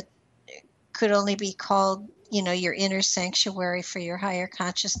that could only be called your inner sanctuary for your higher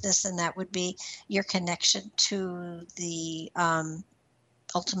consciousness, and that would be your connection to the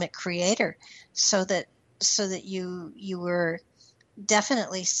ultimate creator, so that you were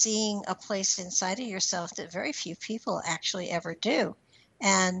definitely seeing a place inside of yourself that very few people actually ever do.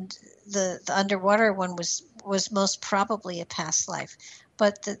 And the underwater one was most probably a past life,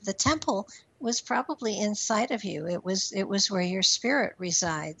 but the temple was probably inside of you. It was where your spirit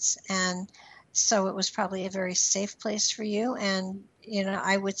resides, and so it was probably a very safe place for you. And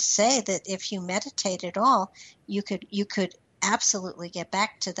I would say that if you meditate at all, you could absolutely get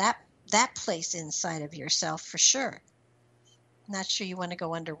back to that place inside of yourself for sure. Not sure you want to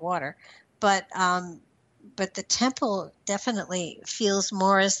go underwater, but the temple definitely feels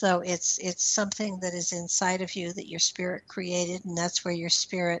more as though it's something that is inside of you that your spirit created, and that's where your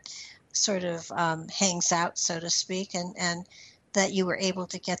spirit sort of hangs out, so to speak, and that you were able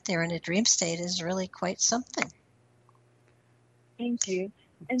to get there in a dream state is really quite something. Thank you.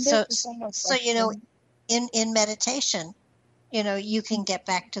 And so in meditation, you can get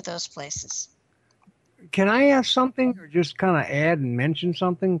back to those places. Can I ask something, or just kind of add and mention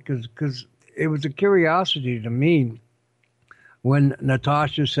something? Because it was a curiosity to me when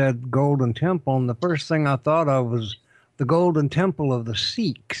Natasha said Golden Temple, and the first thing I thought of was the Golden Temple of the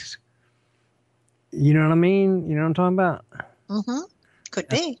Sikhs. You know what I mean? You know what I'm talking about? Mm-hmm. Could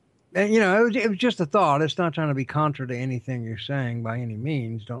be. It was just a thought. It's not trying to be contra to anything you're saying by any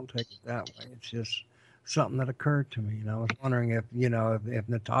means. Don't take it that way. It's just something that occurred to me. And I was wondering if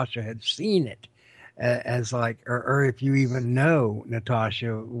Natasha had seen it as or if you even know,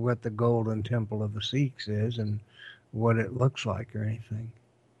 Natasha, what the Golden Temple of the Sikhs is and what it looks like or anything.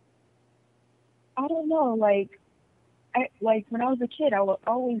 I don't know. When I was a kid, I would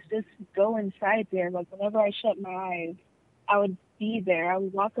always just go inside there. Whenever I shut my eyes, I would be there. I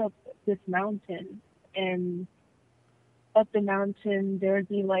would walk up this mountain, and up the mountain there would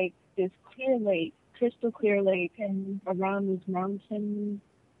be this clear lake, crystal clear lake, and around this mountain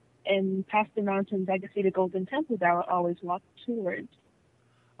and past the mountains I could see the Golden Temple that I would always walk towards.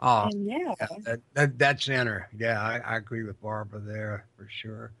 Oh, And yeah. That's inner. Yeah, I agree with Barbara there for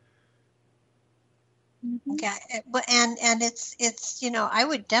sure. Mm-hmm. Yeah, and it's I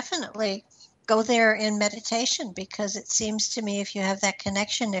would definitely go there in meditation, because it seems to me if you have that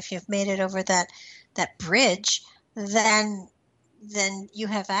connection, if you've made it over that bridge, then you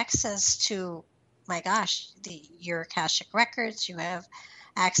have access to, my gosh, your Akashic records. You have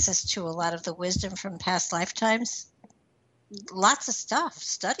access to a lot of the wisdom from past lifetimes. Lots of stuff.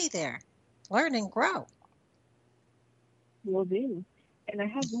 Study there, learn and grow. Will do. And I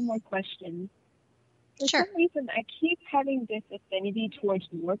have one more question. For Sure. some reason, I keep having this affinity towards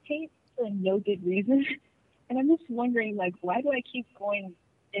war paint for no good reason. And I'm just wondering, like, why do I keep going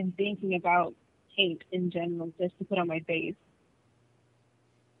and thinking about paint in general just to put on my face?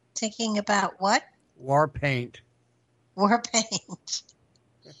 Thinking about what? War paint. War paint.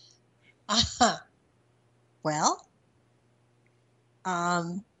 Well,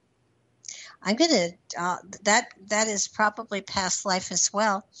 I'm gonna that is probably past life as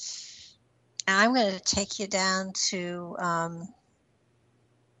well. I'm going to take you down to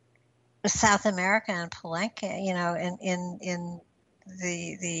South America and Palenque, in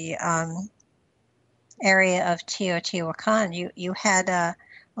the area of Teotihuacan. You had a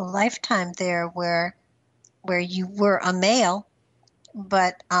lifetime there where you were a male,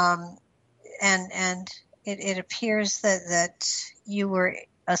 but and it appears that you were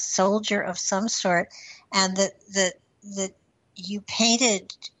a soldier of some sort, and that you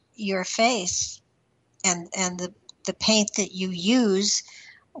painted your face, and the paint that you use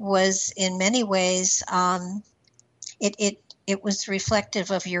was in many ways it was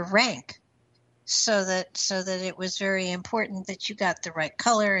reflective of your rank, so that it was very important that you got the right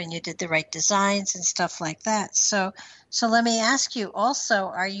color and you did the right designs and stuff like that. So let me ask you also,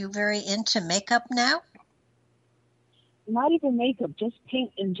 are you very into makeup now? Not even makeup, just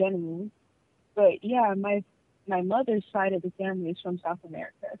paint in general. But yeah, my mother's side of the family is from South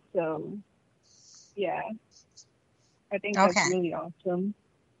America, so yeah, I think that's really awesome.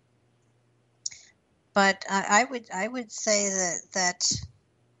 But I would say that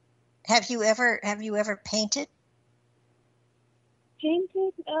have you ever painted?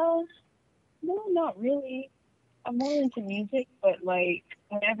 Painted? No, not really. I'm more into music, but like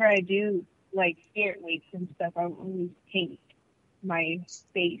whenever I do like spirit weeks and stuff, I would always paint my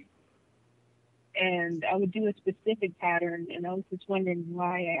face. And I would do a specific pattern, and I was just wondering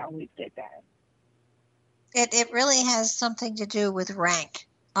why I always did that. It really has something to do with rank.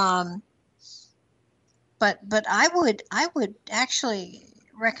 But I would actually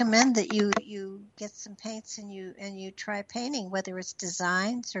recommend that you get some paints and you try painting, whether it's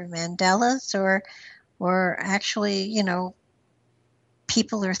designs or mandalas or actually,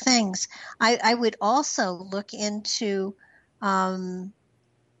 people or things. I would also look into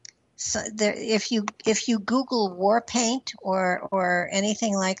so there, if you Google war paint or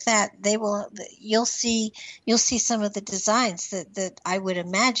anything like that, you'll see some of the designs that I would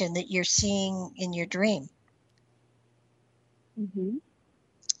imagine that you're seeing in your dream. Mm-hmm.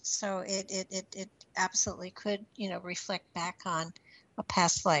 So it absolutely could reflect back on a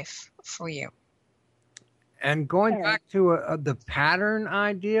past life for you. And going back to the pattern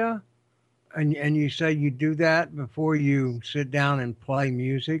idea, and you say you do that before you sit down and play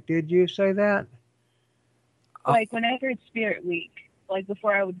music. Did you say that? Like whenever it's Spirit Week, like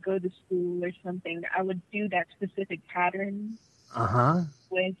before I would go to school or something, I would do that specific pattern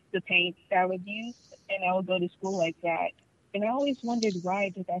with the paint that I would use, and I would go to school like that. And I always wondered why I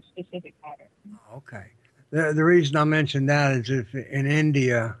did that specific pattern. Okay. The reason I mentioned that is if in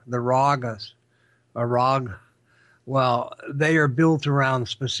India, the ragas, a rag, well, they are built around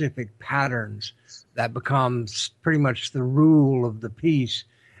specific patterns that becomes pretty much the rule of the piece,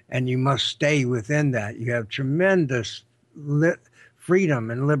 and you must stay within that. You have tremendous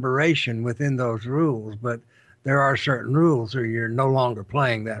freedom and liberation within those rules, but there are certain rules or you're no longer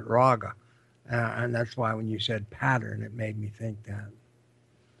playing that raga. And that's why when you said pattern, it made me think that.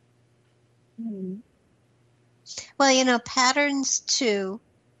 Mm-hmm. Well, patterns too,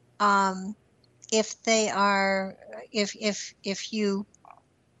 if they are, if you,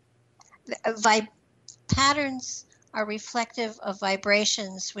 patterns are reflective of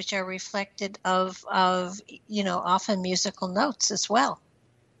vibrations, which are reflected of often musical notes as well.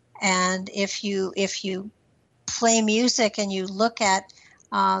 And if you play music and you look at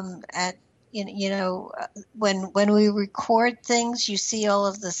when we record things, you see all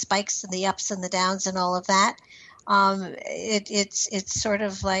of the spikes and the ups and the downs and all of that. It's sort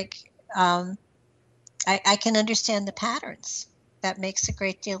of like I can understand the patterns. That makes a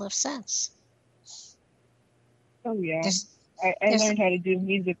great deal of sense. Oh yeah, I learned how to do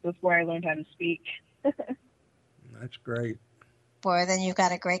music before I learned how to speak. That's great. Boy, then you've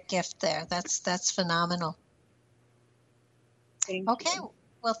got a great gift there. That's phenomenal. Thank you.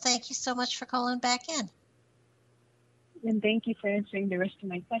 Well, thank you so much for calling back in. And thank you for answering the rest of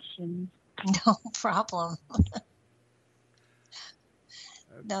my questions. No problem.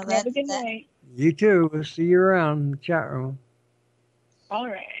 No, Have a good night. You too. We'll see you around in the chat room. All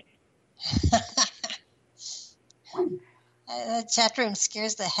right. The chat room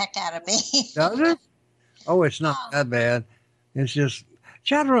scares the heck out of me. Does it? Oh, it's not that bad. It's just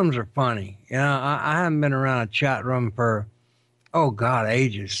chat rooms are funny. You know, I haven't been around a chat room for,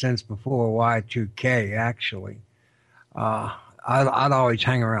 ages, since before Y2K, actually. I'd always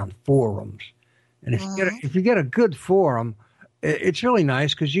hang around forums. And if you get a good forum, it's really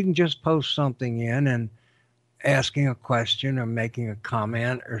nice because you can just post something in and asking a question or making a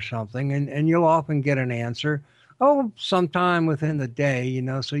comment or something, and you'll often get an answer, sometime within the day, you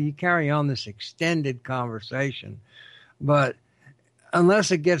know, so you carry on this extended conversation. But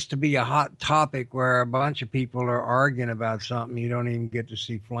unless it gets to be a hot topic where a bunch of people are arguing about something, you don't even get to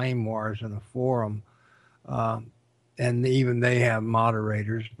see flame wars in a forum. And even they have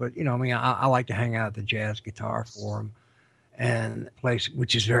moderators. But, you know, I mean, I like to hang out at the Jazz Guitar Forum and place,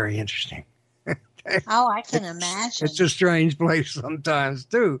 which is very interesting. I can imagine. It's a strange place sometimes,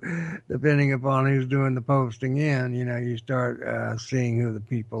 too, depending upon who's doing the posting in. You know, you start seeing who the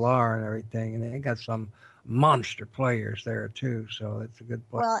people are and everything. And they got some monster players there, too. So it's a good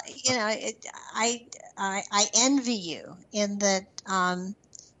place. Well, you know, I envy you in that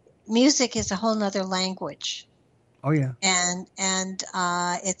music is a whole nother language. Oh, yeah. And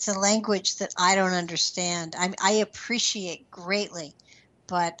it's a language that I don't understand. I appreciate greatly,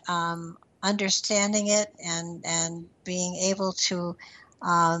 but understanding it and being able to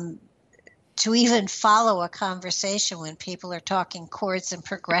even follow a conversation when people are talking chords and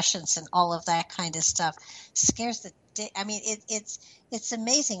progressions and all of that kind of stuff scares the day. I mean, it's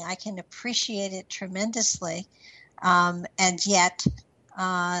amazing. I can appreciate it tremendously, and yet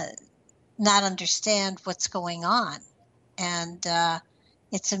not understand what's going on. And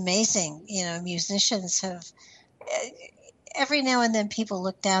it's amazing. You know, musicians have every now and then people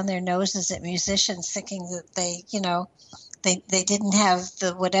look down their noses at musicians thinking that they, you know, they didn't have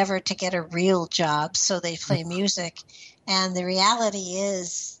the whatever to get a real job, so they play music. And the reality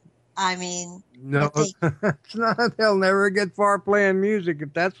is, I mean, no, it's not. They'll never get far playing music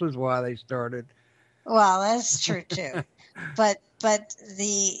if that was why they started. Well, that's true too. But I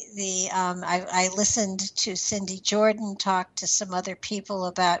listened to Cindy Jordan talk to some other people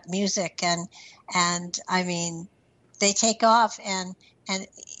about music, and I mean, they take off and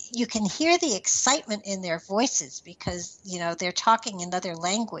you can hear the excitement in their voices because, you know, they're talking another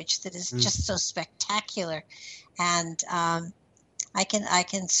language that is just so spectacular. And I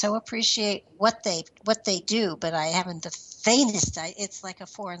can so appreciate what they do, but I haven't the faintest. It's like a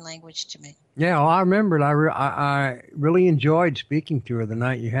foreign language to me. Yeah, well, I remembered. I really enjoyed speaking to her the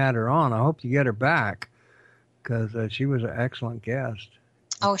night you had her on. I hope you get her back because she was an excellent guest.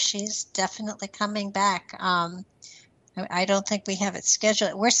 Oh, she's definitely coming back. I don't think we have it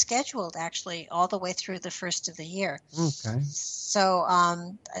scheduled. We're scheduled actually all the way through the first of the year. Okay. So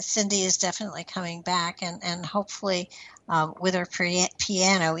Cindy is definitely coming back, and hopefully with her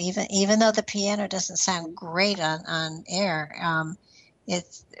piano, even though the piano doesn't sound great on air,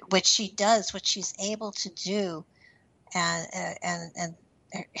 it's what she's able to do, and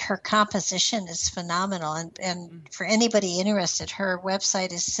her composition is phenomenal. And for anybody interested, her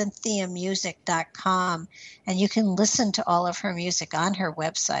website is cynthiamusic.com, and you can listen to all of her music on her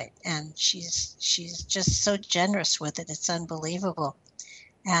website. And she's just so generous with it. It's unbelievable.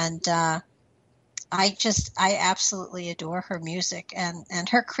 And I absolutely adore her music and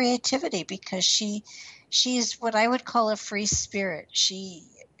her creativity because she's what I would call a free spirit. She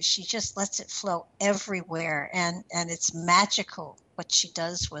just lets it flow everywhere, and it's magical what she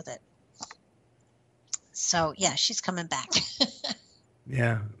does with it. So yeah, she's coming back.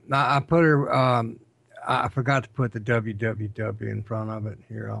 Yeah, now I put her. I forgot to put the www in front of it.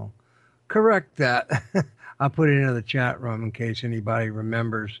 Here, I'll correct that. I put it into the chat room in case anybody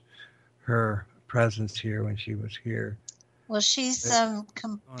remembers her presence here when she was here. Well, she's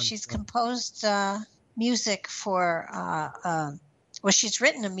composed music for. Well, she's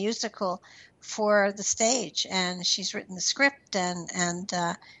written a musical for the stage, and she's written the script, and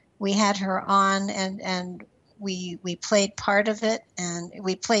we had her on, and we played part of it, and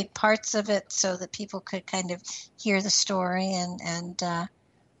we played parts of it so that people could kind of hear the story, and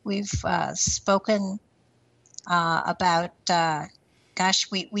we've spoken about.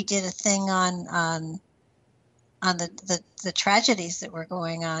 We did a thing on the tragedies that were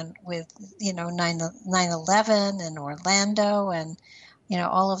going on with 9/11 and Orlando and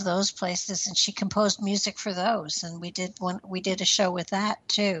all of those places, and she composed music for those, and we did a show with that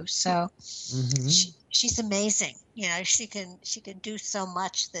too. So she's amazing. She can do so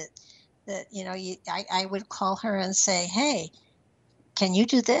much that I would call her and say, hey, can you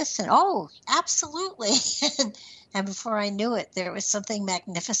do this? And oh, absolutely. And before I knew it, there was something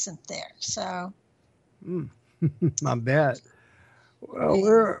magnificent there. So I bet. Well,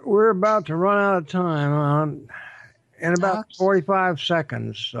 we're about to run out of time in about 45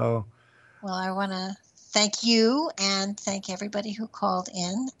 seconds. So, well, I want to thank you and thank everybody who called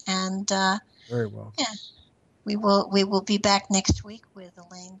in. And very well. Yeah, we will be back next week with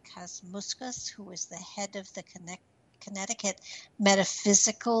Elaine Kosmuskas, who is the head of the Connecticut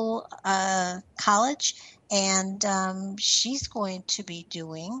Metaphysical College, and she's going to be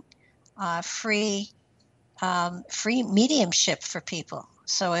doing free mediumship for people.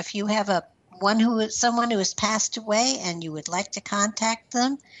 So if you have someone who has passed away and you would like to contact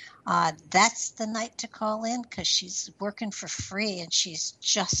them, that's the night to call in, because she's working for free and she's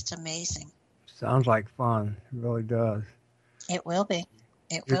just amazing. Sounds like fun. It really does. It will be.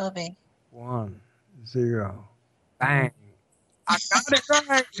 It will be. 1, 0. Bang. I got it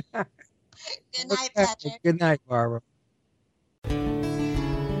right. Good night, Patrick. Good night, Barbara.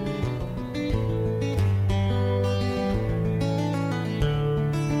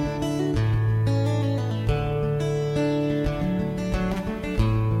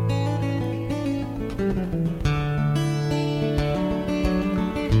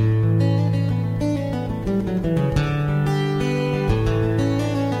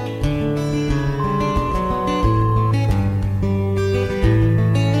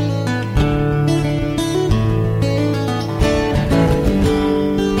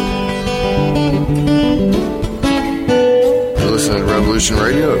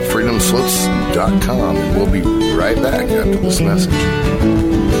 Radio at freedomslips.com. We'll be right back after this message.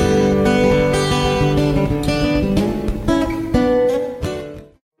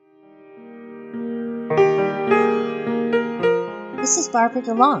 This is Barbara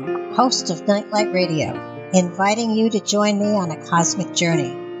DeLong, host of Nightlight Radio, inviting you to join me on a cosmic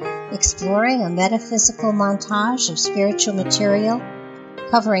journey, exploring a metaphysical montage of spiritual material,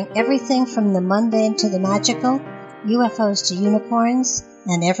 covering everything from the mundane to the magical, UFOs to unicorns,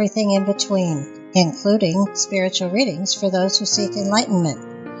 and everything in between, including spiritual readings for those who seek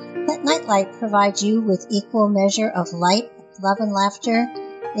enlightenment. Let Nightlight provide you with equal measure of light, love and laughter,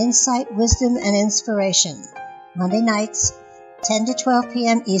 insight, wisdom, and inspiration. Monday nights, 10 to 12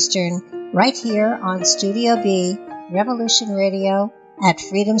 p.m. Eastern, right here on Studio B, Revolution Radio at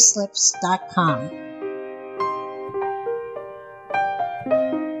freedomslips.com.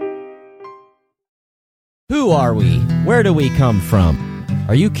 Who are we? Where do we come from?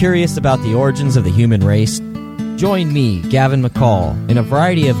 Are you curious about the origins of the human race? Join me, Gavin McCall, and a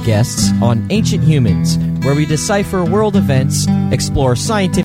variety of guests on Ancient Humans, where we decipher world events, explore scientific